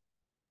time.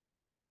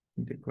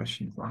 Take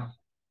questions now.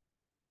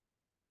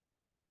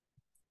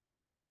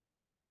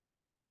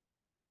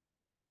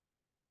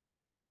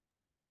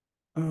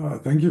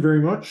 Thank you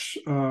very much,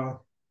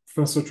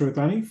 Professor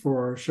Choitani,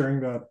 for sharing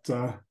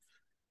that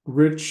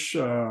rich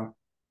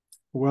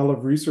well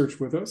of research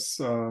with us.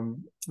 A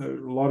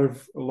lot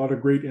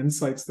of great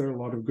insights there, a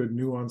lot of good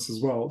nuance as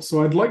well.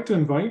 So I'd like to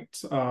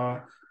invite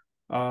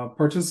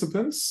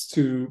participants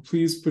to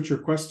please put your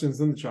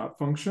questions in the chat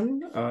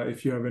function.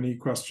 If you have any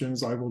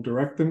questions, I will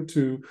direct them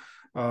to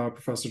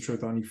Professor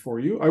Choitani for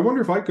you. I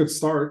wonder if I could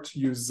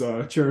use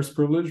chair's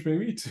privilege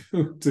maybe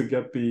to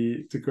get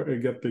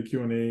the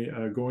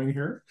Q&A going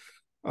here.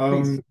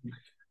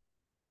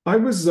 I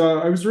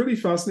was really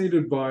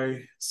fascinated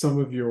by some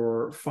of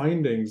your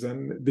findings,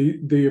 and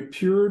they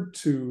appeared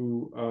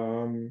to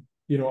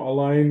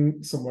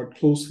align somewhat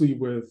closely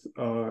with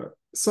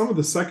some of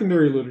the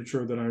secondary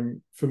literature that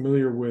I'm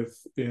familiar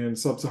with in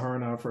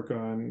sub-Saharan Africa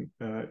and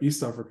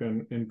East Africa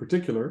in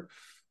particular,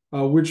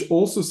 which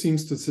also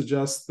seems to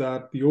suggest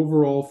that the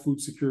overall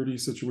food security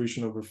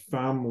situation of a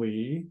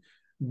family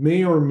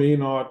may or may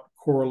not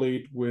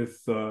correlate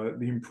with the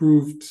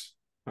improved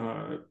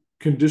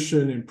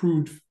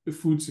improved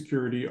food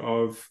security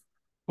of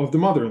the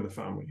mother in the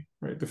family,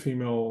 right? The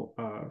female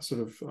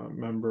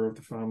member of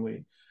the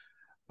family.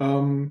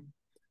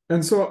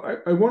 And so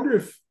I wonder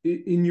if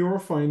in your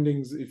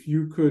findings, if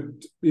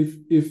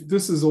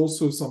this is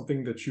also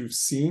something that you've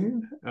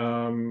seen,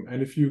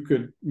 and if you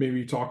could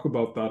maybe talk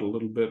about that a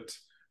little bit.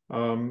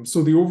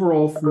 So the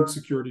overall food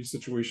security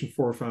situation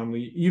for a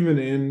family, even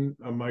in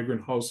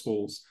migrant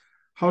households,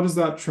 how does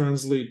that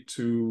translate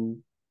to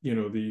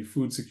the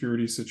food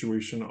security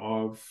situation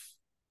of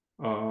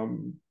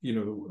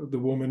the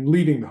woman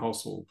leading the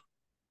household?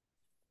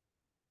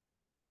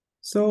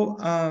 So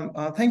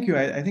thank you.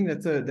 I think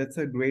that's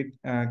a great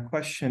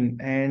question,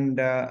 and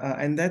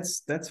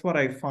that's what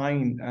I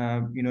find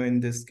in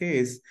this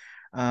case.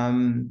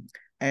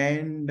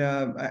 And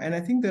I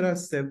think there are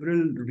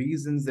several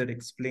reasons that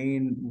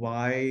explain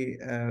why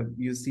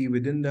you see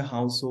within the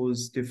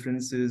households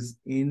differences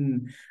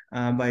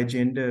by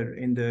gender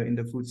in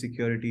the food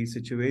security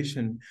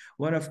situation.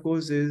 One, of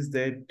course, is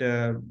that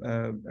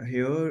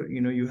here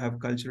you have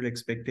cultural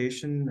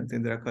expectation. I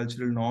think there are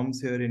cultural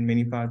norms here in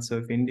many parts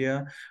of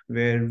India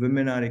where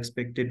women are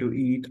expected to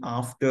eat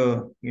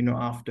after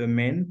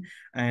men,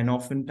 and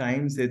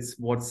oftentimes it's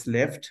what's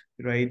left,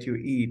 right? You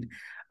eat.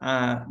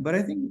 But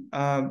I think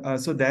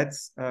so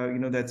that's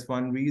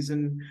one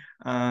reason.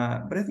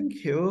 But I think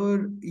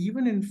here,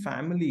 even in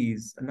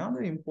families,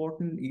 another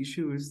important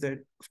issue is that,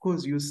 of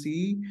course, you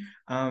see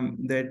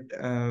that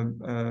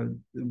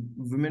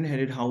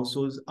women-headed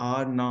households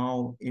are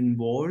now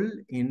involved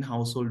in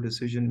household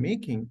decision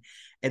making.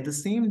 At the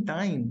same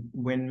time,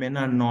 when men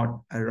are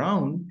not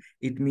around,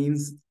 it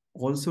means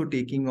also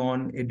taking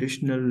on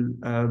additional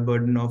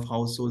burden of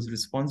household's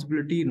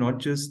responsibility, not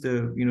just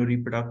the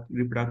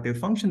reproductive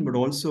function, but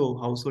also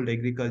household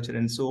agriculture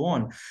and so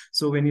on.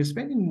 So when you're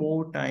spending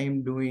more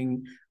time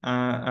doing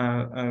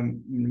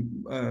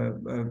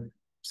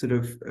sort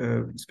of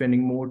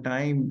spending more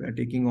time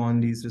taking on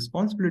these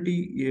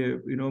responsibility,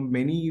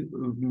 many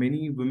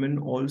women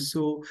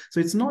also. So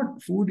it's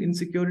not, food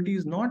insecurity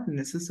is not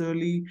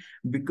necessarily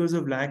because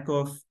of lack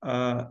of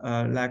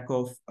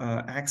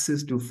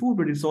access to food,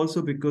 but it's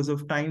also because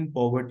of time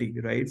poverty,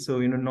 right? So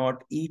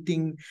not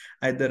eating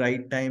at the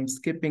right time,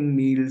 skipping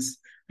meals,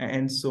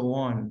 and so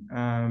on.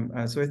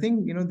 So I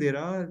think there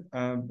are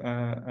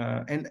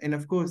and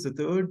of course the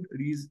third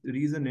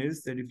reason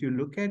is that if you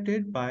look at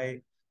it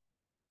by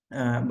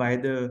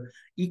the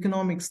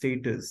economic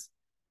status,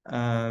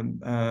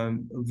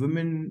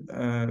 women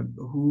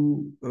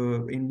who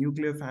in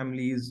nuclear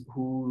families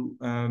who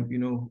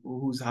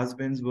whose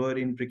husbands were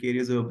in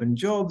precarious urban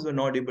jobs are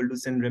not able to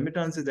send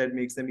remittances, that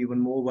makes them even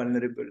more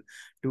vulnerable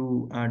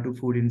to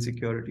food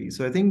insecurity.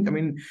 So I think, I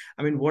mean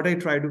what I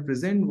try to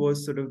present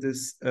was sort of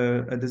this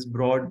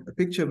broad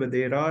picture, but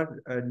there are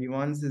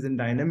nuances and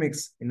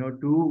dynamics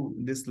to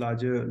this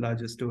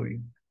larger story.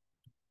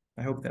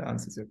 I hope that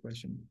answers your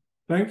question.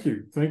 Thank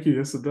you.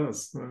 Yes, it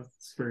does.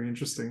 It's very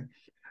interesting.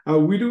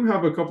 We do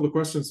have a couple of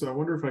questions, so I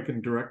wonder if I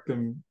can direct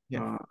them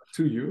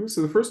to you.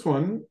 So the first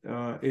one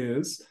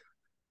is,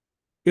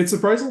 it's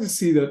surprising to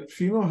see that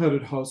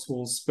female-headed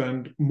households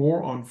spend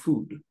more on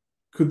food.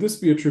 Could this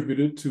be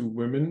attributed to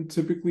women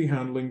typically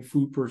handling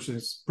food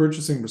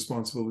purchasing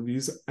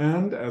responsibilities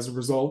and, as a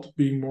result,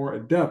 being more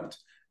adept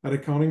at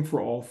accounting for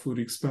all food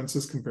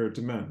expenses compared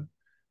to men,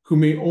 who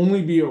may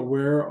only be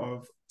aware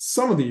of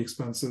some of the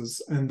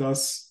expenses and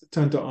thus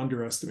tend to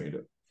underestimate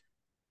it?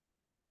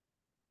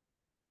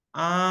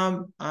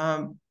 I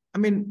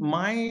mean,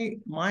 my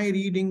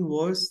reading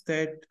was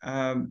that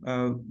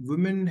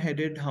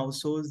women-headed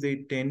households,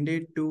 they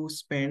tended to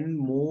spend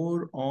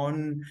more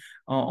on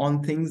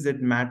things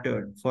that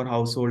mattered for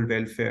household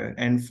welfare,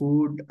 and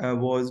food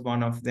was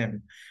one of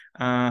them.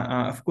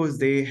 Of course,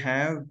 they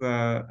have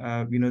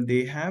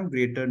they have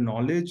greater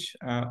knowledge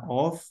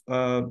of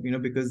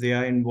because they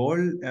are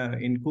involved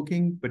in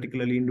cooking,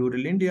 particularly in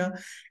rural India.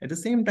 At the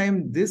same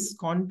time, this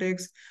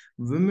context,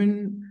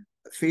 women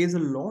face a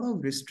lot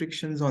of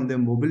restrictions on their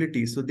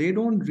mobility, so they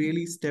don't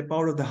really step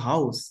out of the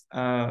house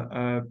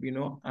unless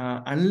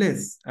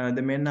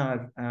the men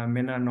are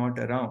not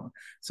around.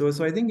 So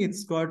I think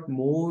it's got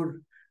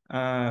more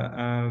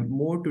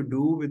to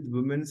do with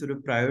women sort of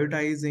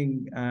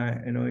prioritizing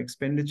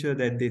expenditure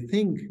that they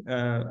think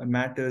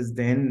matters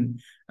than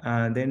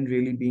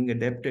really being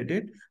adept at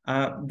it.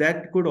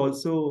 That could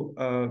also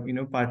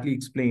partly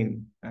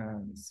explain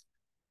this.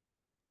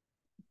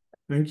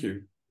 Thank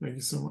you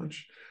so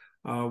much.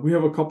 We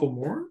have a couple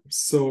more.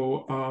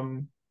 So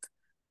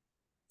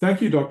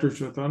thank you, Dr.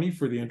 Chaitani,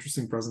 for the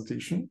interesting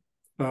presentation.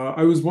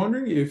 I was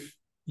wondering if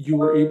you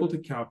were able to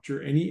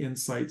capture any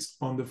insights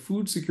on the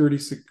food security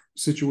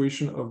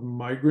situation of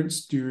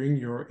migrants during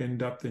your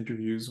in-depth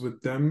interviews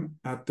with them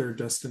at their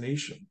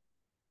destination.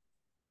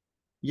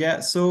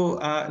 Yeah, so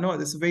no,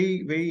 this is a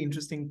very, very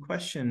interesting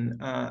question.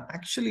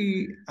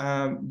 Actually,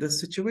 the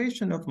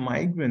situation of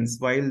migrants,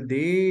 while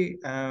they,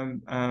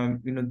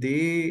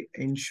 they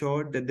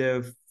ensured that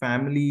their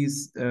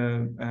families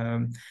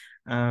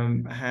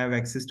have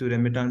access to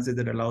remittances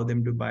that allow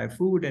them to buy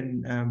food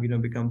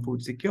and become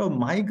food secure,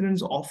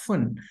 migrants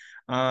often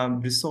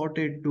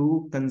resorted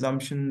to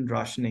consumption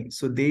rationing.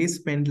 So they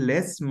spend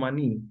less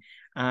money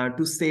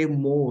to save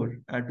more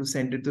to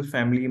send it to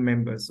family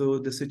members. So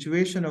the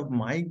situation of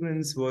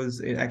migrants was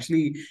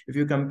actually, if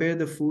you compare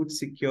the food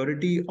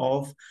security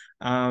of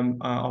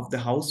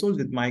the households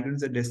with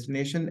migrants at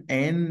destination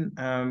and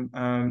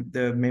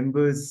the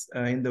members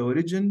in the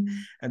origin,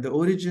 and the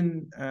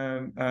origin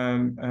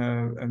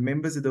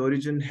members of the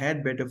origin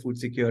had better food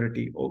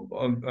security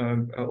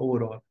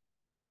overall.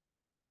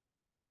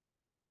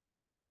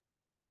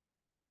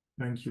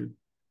 Thank you.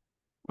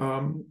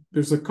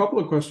 There's a couple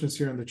of questions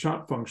here in the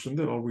chat function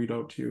that I'll read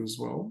out to you as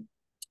well.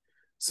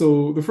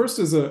 So the first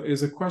is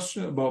a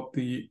question about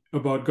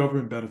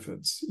government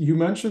benefits. You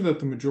mentioned that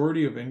the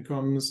majority of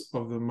incomes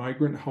of the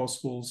migrant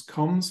households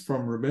comes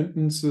from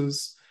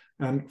remittances,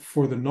 and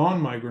for the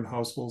non-migrant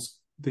households,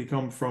 they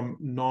come from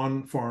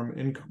non-farm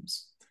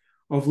incomes.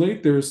 Of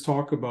late, there is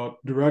talk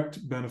about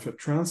direct benefit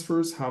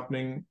transfers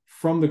happening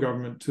from the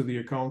government to the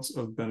accounts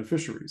of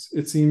beneficiaries.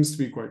 It seems to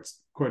be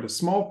quite a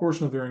small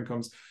portion of their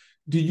incomes.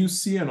 Do you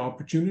see an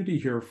opportunity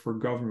here for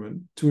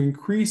government to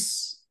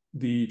increase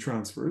the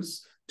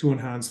transfers to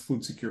enhance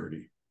food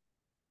security?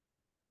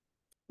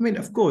 I mean,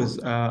 of course,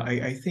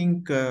 I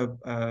think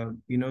given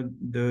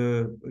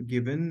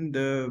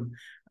the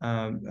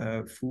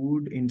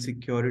food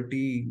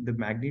insecurity, the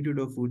magnitude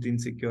of food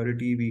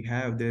insecurity we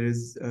have, there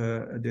is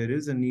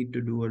a need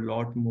to do a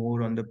lot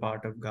more on the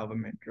part of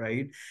government,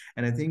 right?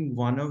 And I think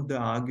one of the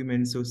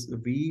arguments, so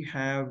we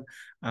have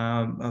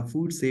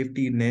food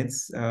safety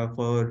nets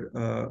for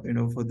a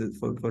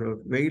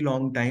very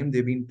long time.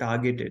 They've been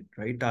targeted,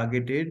 right?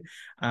 Targeted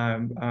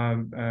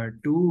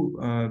to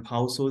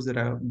households that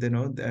are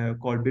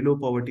called below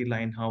poverty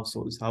line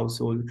households. But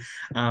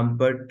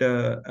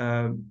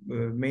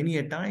many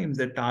a times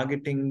the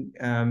targeting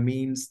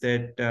means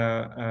that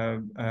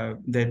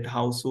that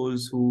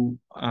households who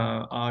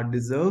are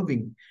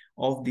deserving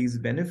of these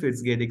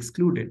benefits get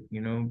excluded.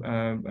 There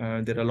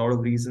are a lot of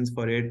reasons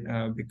for it,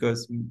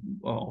 because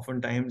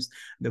oftentimes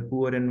the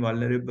poor and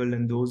vulnerable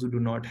and those who do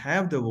not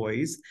have the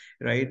voice,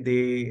 right,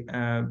 they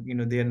are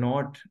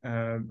not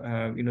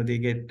they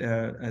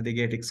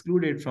get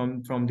excluded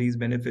from these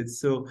benefits.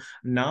 So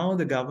now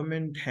the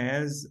government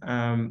has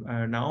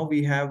now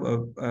we have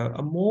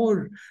a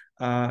more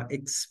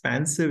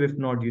expansive, if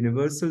not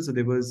universal. So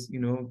there was,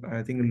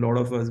 I think a lot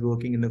of us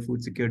working in the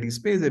food security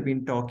space have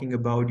been talking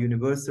about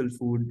universal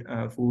food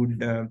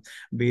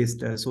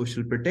based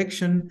social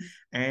protection.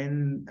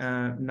 And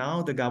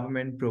now the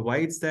government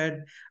provides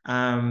that.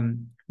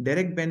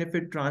 Direct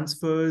benefit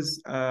transfers,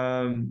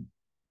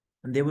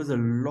 there was a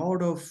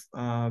lot of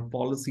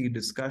policy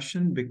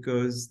discussion,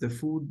 because the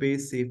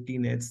food-based safety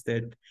nets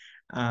that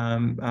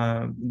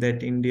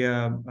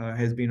India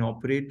has been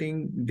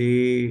operating,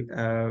 there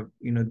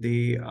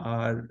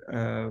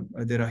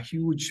are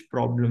huge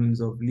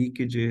problems of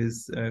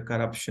leakages,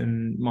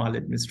 corruption,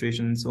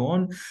 maladministration, and so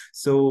on.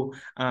 So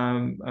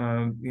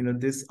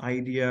this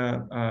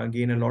idea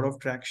gained a lot of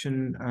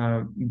traction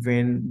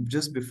when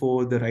just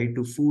before the Right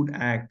to Food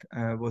Act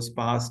was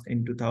passed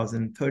in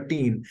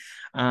 2013.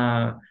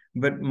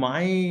 But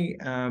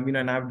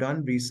and I've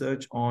done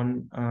research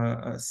on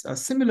a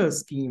similar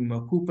scheme,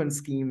 coupon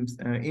schemes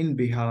in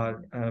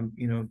Bihar,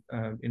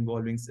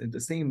 involving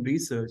the same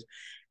research.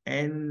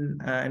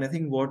 And I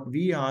think what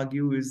we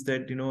argue is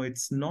that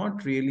it's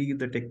not really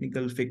the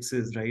technical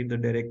fixes, right? The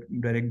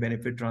direct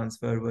benefit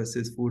transfer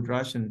versus food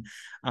ration,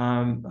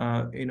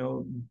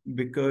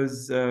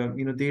 because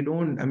they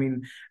don't. I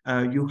mean,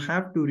 you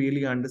have to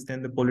really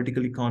understand the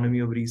political economy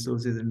of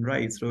resources and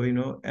rights. So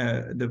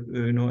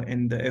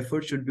and the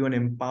effort should be on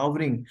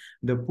empowering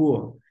the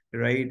poor,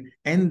 right?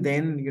 And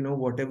then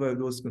whatever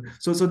those,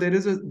 so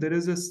there's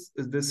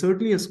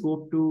certainly a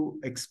scope to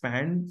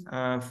expand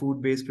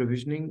food-based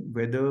provisioning.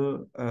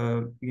 Whether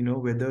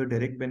whether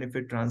direct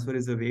benefit transfer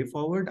is the way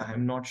forward,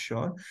 I'm not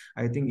sure.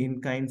 I think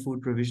in-kind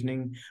food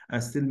provisioning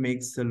still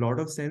makes a lot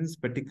of sense,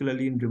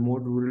 particularly in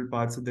remote rural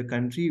parts of the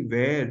country,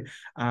 where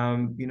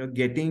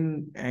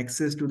getting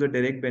access to the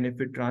direct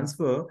benefit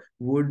transfer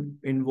would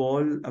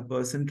involve a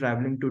person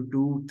traveling to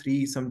 2,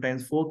 3,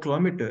 sometimes 4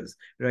 kilometers,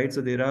 right?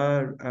 So there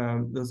are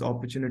those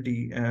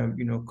opportunity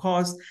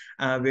costs,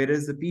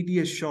 whereas the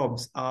PTS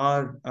shops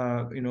are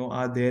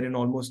there in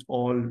almost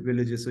all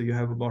villages. So you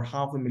have about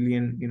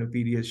 500,000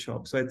 PTS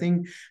shops. So I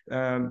think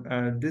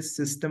this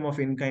system of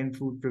in-kind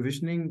food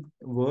provisioning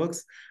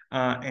works,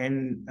 but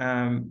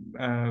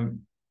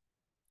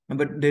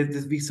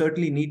we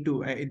certainly need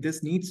to.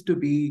 This needs to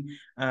be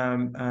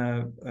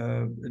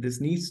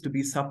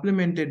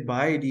supplemented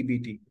by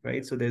DBT,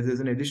 right? So there's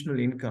an additional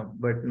income,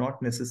 but not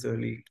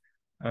necessarily.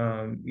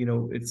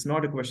 It's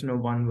not a question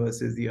of one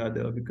versus the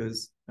other,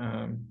 because.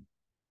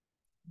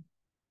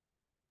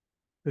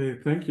 Hey,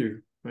 thank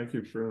you for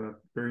that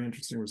very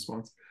interesting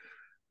response.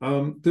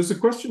 There's a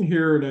question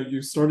here. Now,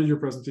 you started your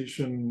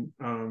presentation,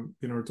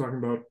 talking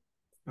about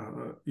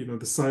the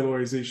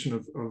siloization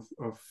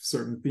of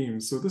certain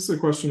themes. So this is a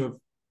question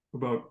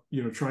about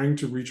trying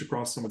to reach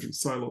across some of these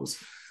silos.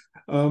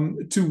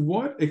 To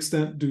what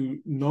extent do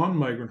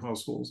non-migrant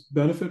households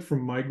benefit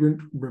from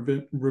migrant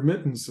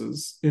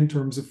remittances in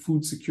terms of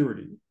food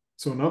security?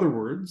 So in other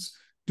words,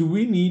 do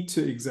we need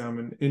to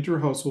examine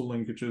inter-household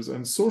linkages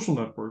and social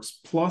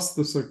networks, plus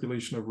the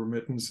circulation of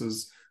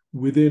remittances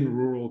within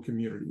rural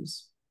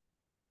communities?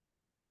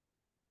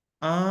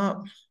 I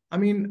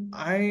mean,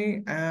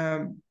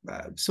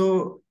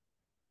 so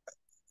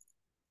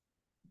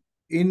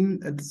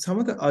in some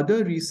of the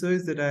other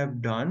research that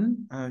I've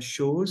done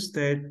shows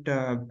that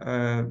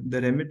the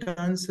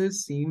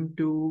remittances seem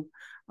to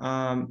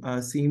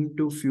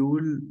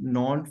fuel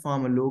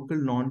non-farm, a local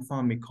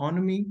non-farm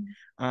economy,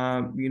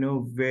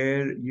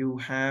 where you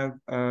have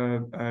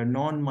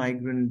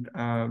non-migrant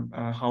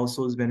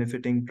households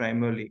benefiting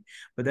primarily.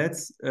 But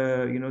that's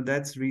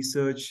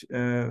research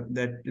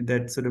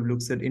that sort of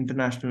looks at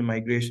international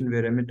migration,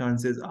 where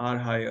remittances are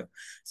higher.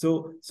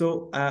 So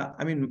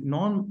I mean,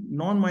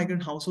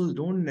 non-migrant households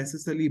don't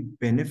necessarily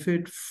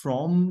benefit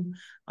from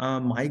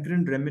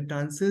migrant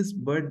remittances,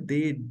 but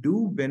they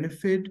do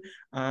benefit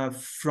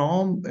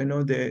from I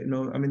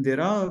mean,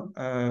 there are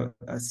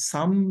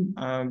some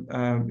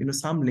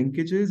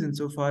linkages linkages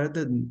insofar as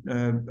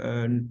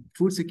the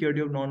food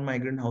security of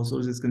non-migrant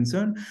households is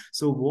concerned.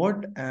 So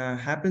what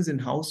happens in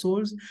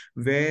households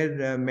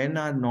where men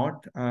are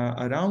not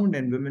around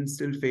and women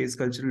still face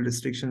cultural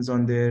restrictions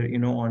on their,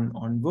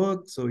 on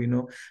work. So,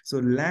 so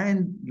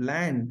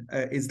land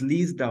is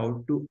leased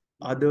out to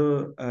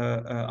other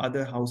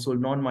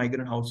household,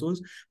 non-migrant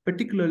households,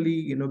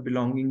 particularly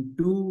belonging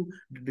to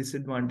the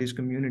disadvantaged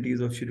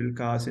communities of scheduled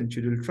caste and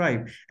scheduled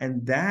tribe,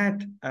 and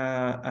that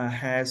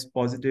has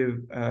positive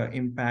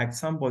impact,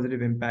 some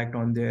positive impact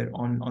on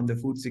the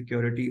food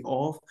security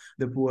of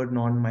the poor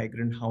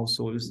non-migrant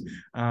households,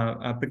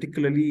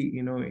 particularly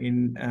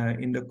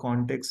in the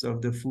context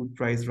of the food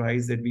price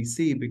rise that we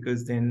see,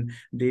 because then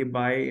they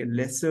buy a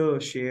lesser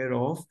share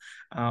of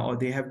or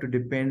they have to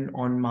depend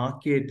on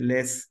market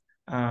less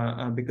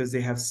because they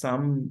have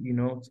some,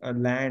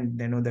 land,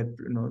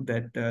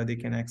 that they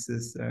can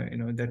access,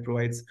 that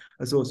provides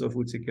a source of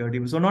food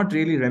security. So not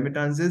really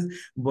remittances,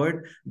 but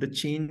the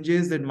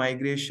changes that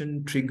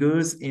migration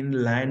triggers in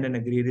land and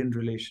agrarian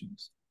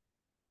relations.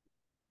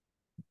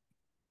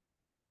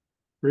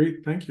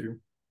 Great, thank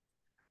you.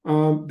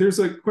 There's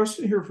a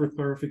question here for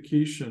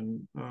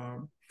clarification,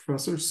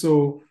 Professor.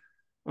 So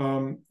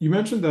you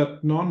mentioned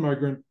that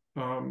non-migrant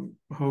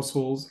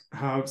households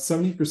have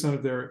 70%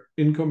 of their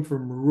income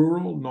from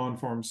rural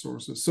non-farm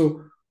sources.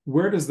 So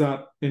where does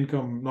that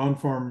income,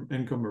 non-farm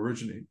income,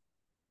 originate?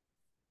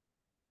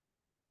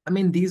 I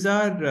mean, these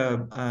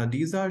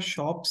are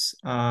shops.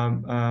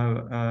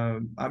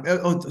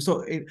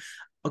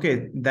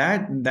 Okay,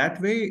 that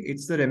way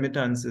it's the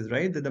remittances,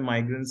 right, that the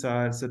migrants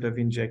are sort of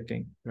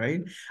injecting, right?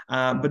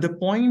 But the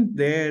point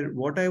there,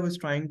 what I was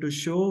trying to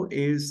show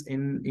is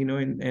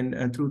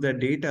through that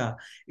data,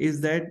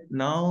 is that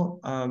now,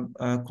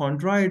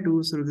 contrary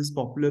to sort of this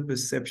popular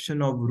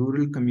perception of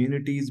rural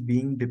communities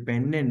being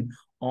dependent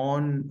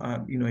on,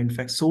 in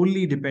fact,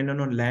 solely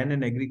dependent on land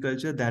and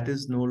agriculture, that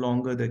is no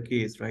longer the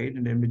case, right?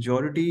 And the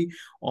majority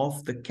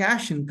of the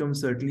cash income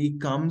certainly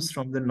comes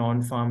from the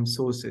non-farm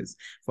sources.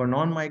 For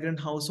non-migrant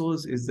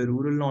households, is the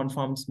rural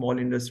non-farm, small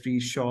industry,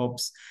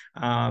 shops,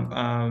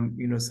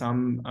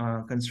 some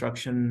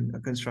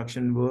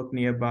construction work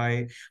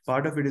nearby.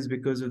 Part of it is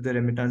because of the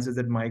remittances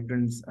that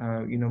migrants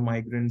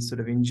sort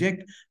of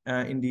inject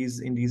in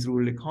these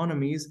rural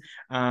economies.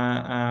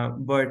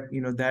 But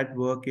that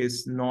work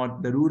is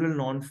not the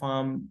rural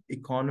non-farm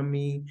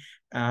economy.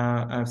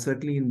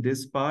 Certainly in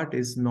this part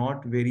is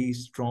not very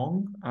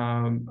strong.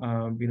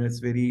 It's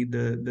very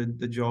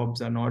the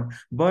jobs are not.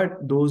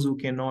 But those who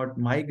cannot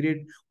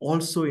migrate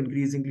also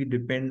increasingly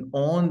depend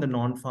on the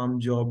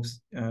non-farm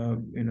jobs,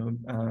 and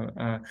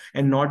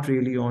not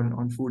really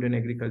on food and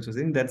agriculture. I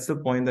think that's the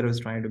point that I was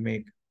trying to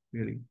make,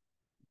 really.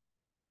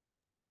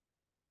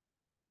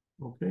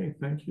 Okay,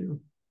 thank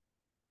you.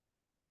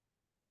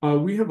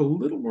 We have a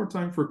little more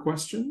time for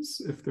questions,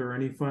 if there are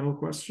any final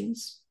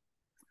questions.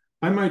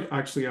 I might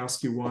actually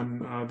ask you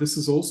one. This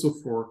is also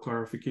for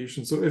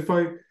clarification. So if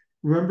I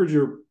remembered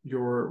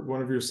your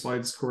one of your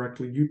slides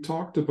correctly, you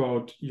talked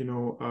about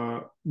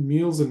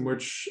meals in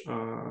which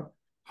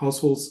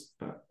households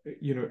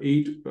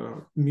ate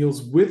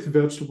meals with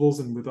vegetables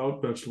and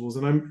without vegetables.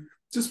 And I'm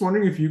just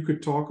wondering if you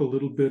could talk a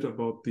little bit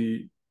about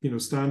the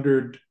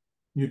standard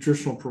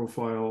nutritional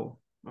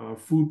profile,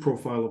 food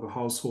profile of a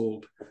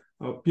household.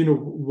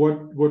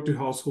 What do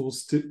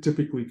households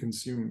typically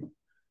consume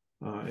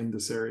in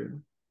this area?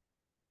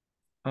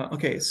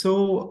 Okay,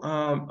 so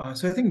I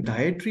think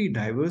dietary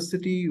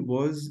diversity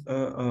was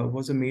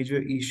a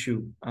major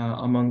issue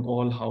among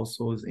all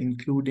households,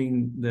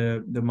 including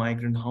the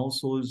migrant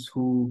households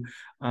who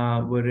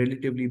were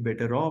relatively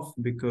better off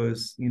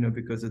because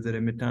of the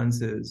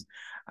remittances.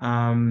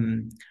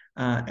 And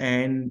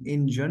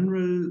in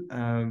general,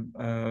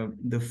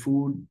 the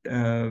food,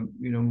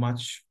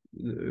 much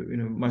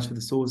of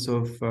the source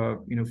of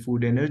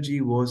food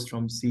energy was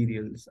from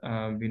cereals.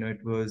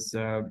 It was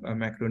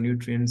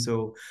macronutrients,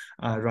 so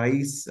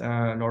rice,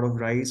 a lot of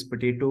rice,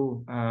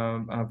 potato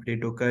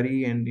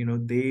curry, and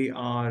they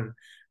are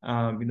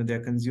they're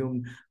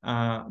consumed.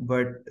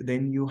 But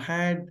then you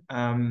had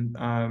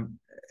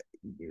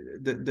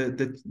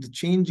the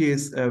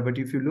changes. But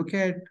if you look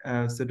at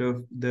sort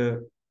of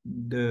the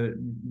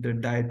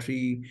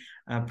dietary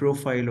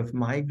profile of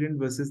migrant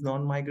versus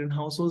non-migrant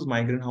households,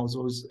 migrant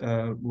households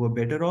were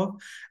better off.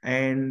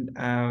 And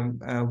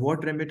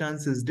what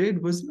remittances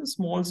did was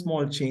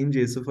small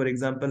changes. So for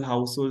example,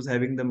 households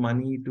having the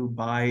money to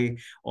buy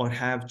or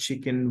have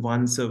chicken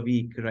once a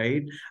week,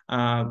 right?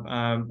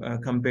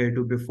 Compared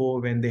to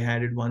before when they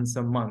had it once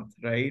a month,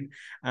 right?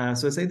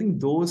 So I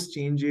think those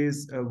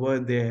changes were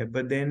there.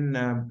 But then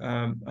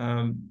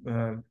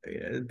the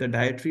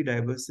dietary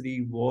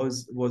diversity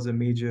was a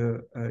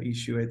major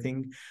issue. I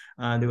think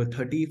there were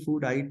 30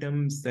 food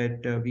items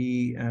that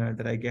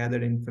that I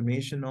gathered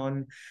information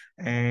on,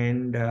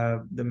 and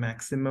the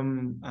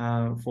maximum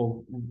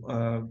for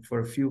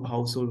a few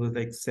households was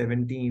like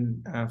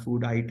 17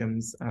 food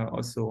items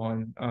or so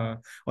on,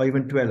 or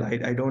even 12.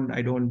 I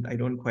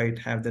don't quite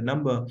have the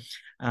number.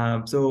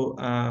 So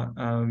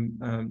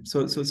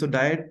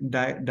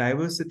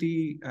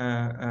diversity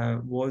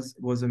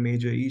was a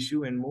major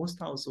issue, and most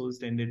households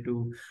tended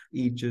to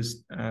eat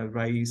just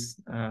rice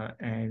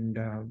and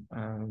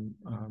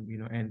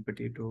and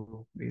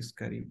potato-based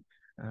curry.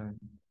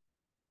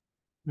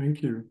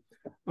 Thank you.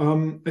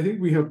 I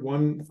think we have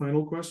one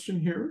final question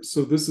here.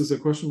 So this is a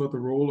question about the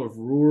role of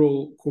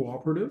rural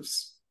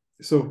cooperatives.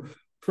 So,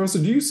 Professor,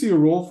 do you see a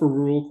role for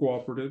rural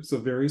cooperatives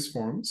of various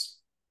forms,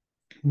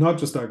 not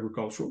just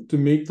agricultural, to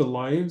make the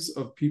lives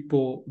of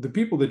the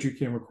people that you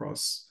came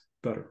across,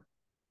 better?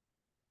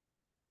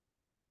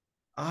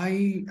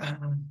 I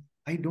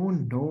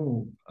don't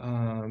know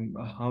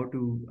how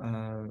to.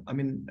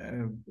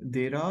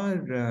 There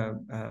are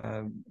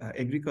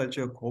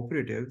agriculture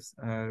cooperatives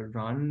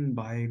run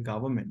by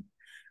government,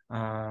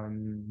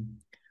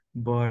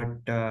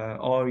 but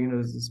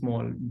or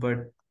small.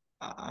 But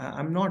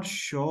I'm not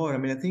sure. I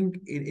mean, I think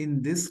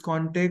in this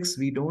context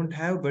we don't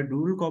have, but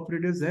rural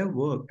cooperatives have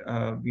worked.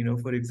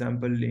 For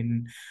example,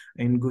 in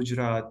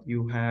Gujarat,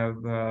 you have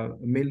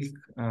milk,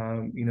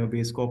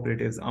 based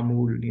cooperatives,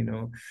 Amul.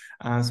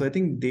 So I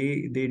think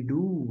they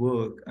do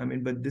work. I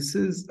mean, but this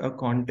is a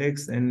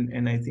context,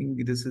 and I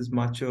think this is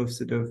much of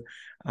sort of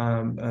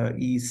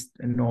East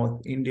and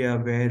North India,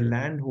 where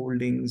land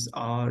holdings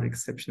are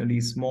exceptionally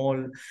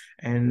small,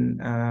 and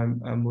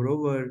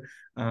moreover,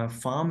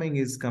 farming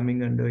is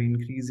coming under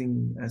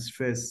increasing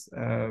stress,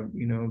 now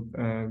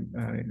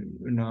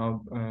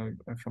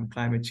from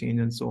climate change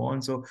and so on.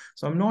 So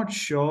I'm not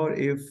sure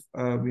if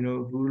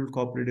rural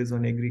cooperatives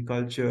on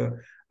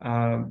agriculture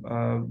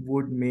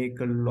would make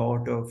a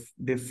lot of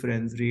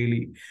difference,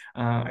 really.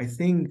 I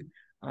think,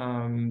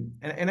 and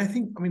I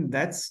think, I mean,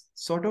 that's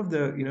sort of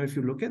the, if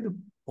you look at the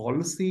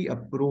policy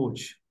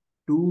approach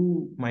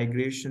to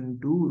migration,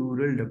 to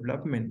rural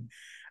development,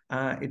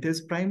 it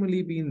has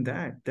primarily been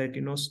that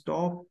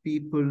stop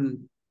people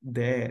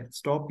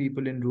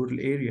in rural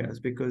areas,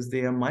 because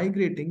they are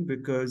migrating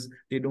because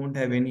they don't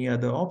have any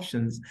other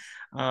options.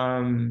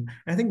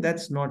 I think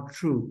that's not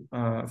true.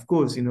 Of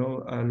course, a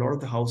lot of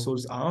the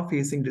households are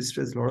facing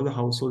distress. A lot of the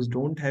households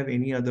don't have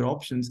any other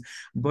options.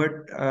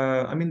 But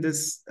I mean,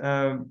 this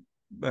and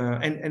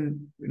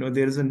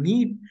there is a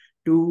need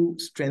to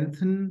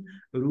strengthen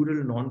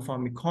rural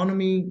non-farm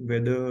economy,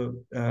 whether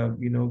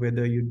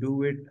whether you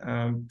do it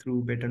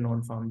through better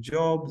non-farm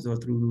jobs or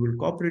through rural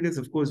cooperatives.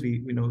 Of course,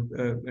 they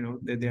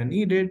are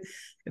needed.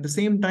 At the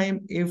same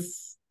time, if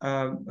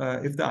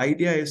the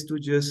idea is to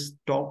just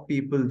stop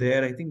people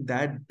there, I think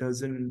that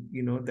doesn't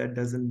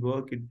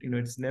work.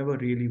 It's never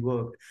really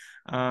worked.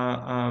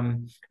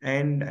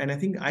 And I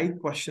think I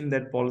question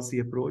that policy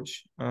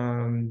approach.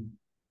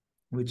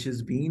 Which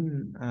has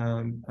been,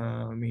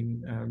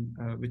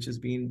 which has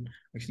been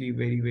actually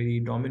very, very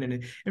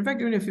dominant. In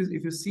fact, even if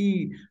you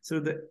see sort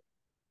of the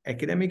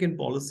academic and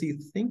policy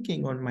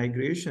thinking on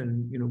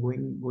migration,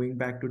 going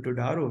back to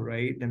Todaro,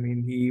 right? I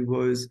mean, he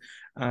was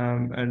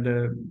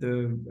under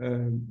the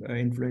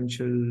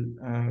influential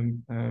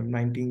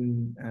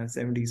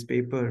 1970s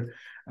paper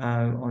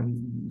on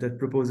that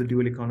proposed a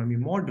dual economy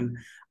model.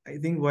 I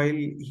think while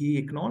he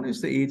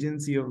acknowledged the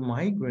agency of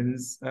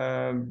migrants,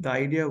 the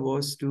idea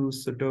was to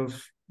sort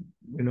of,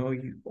 he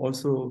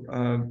also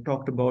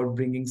talked about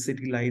bringing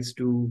city lights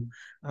to,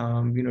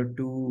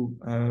 to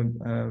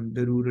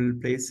the rural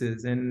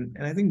places. And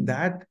I think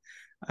that,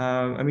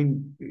 I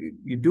mean,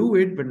 you do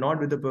it, but not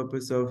with the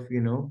purpose of,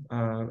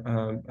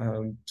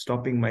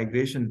 stopping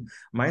migration.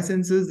 My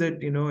sense is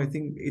that, I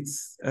think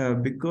it's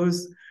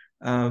because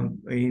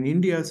in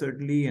India,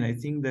 certainly, and I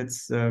think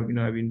that's, I've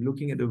been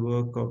looking at the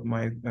work of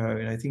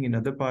and I think in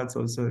other parts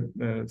also,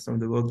 some of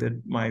the work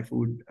that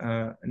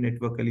MiFOOD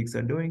network colleagues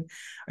are doing.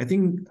 I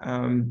think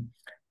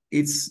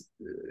it's,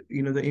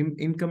 the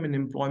income and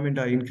employment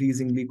are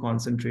increasingly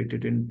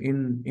concentrated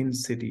in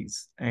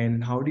cities.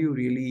 And how do you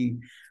really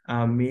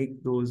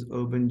make those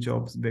urban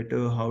jobs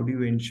better? How do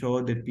you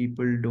ensure that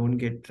people don't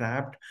get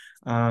trapped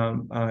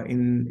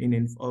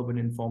in urban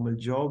informal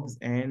jobs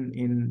and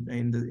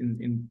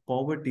in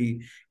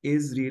poverty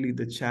is really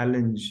the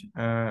challenge.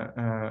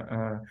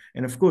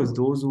 And of course,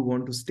 those who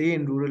want to stay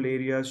in rural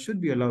areas should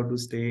be allowed to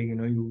stay.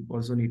 You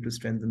also need to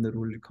strengthen the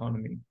rural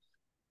economy.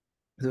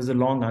 This was a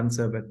long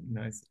answer, but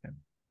I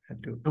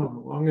had to.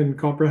 Oh, long and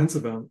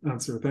comprehensive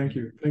answer. Thank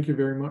you. Thank you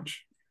very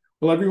much.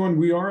 Well, everyone,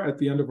 we are at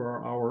the end of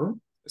our hour.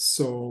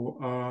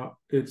 So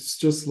it's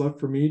just left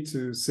for me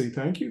to say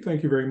thank you.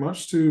 Thank you very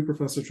much to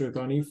Professor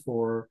Chaitani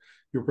for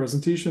your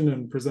presentation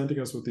and presenting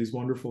us with these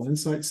wonderful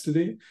insights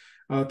today.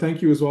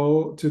 Thank you as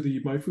well to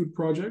the MiFOOD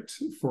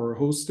project for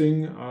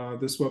hosting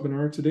this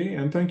webinar today.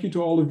 And thank you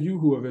to all of you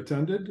who have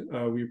attended.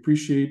 We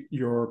appreciate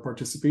your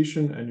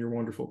participation and your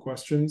wonderful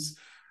questions.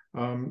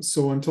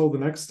 So until the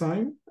next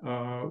time,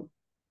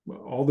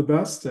 all the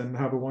best and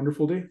have a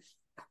wonderful day.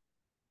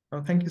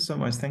 Oh, thank you so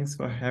much. Thanks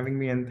for having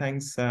me, and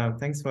thanks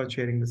for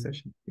chairing the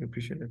session. We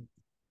appreciate it.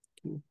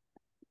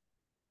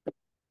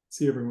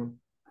 See you, everyone.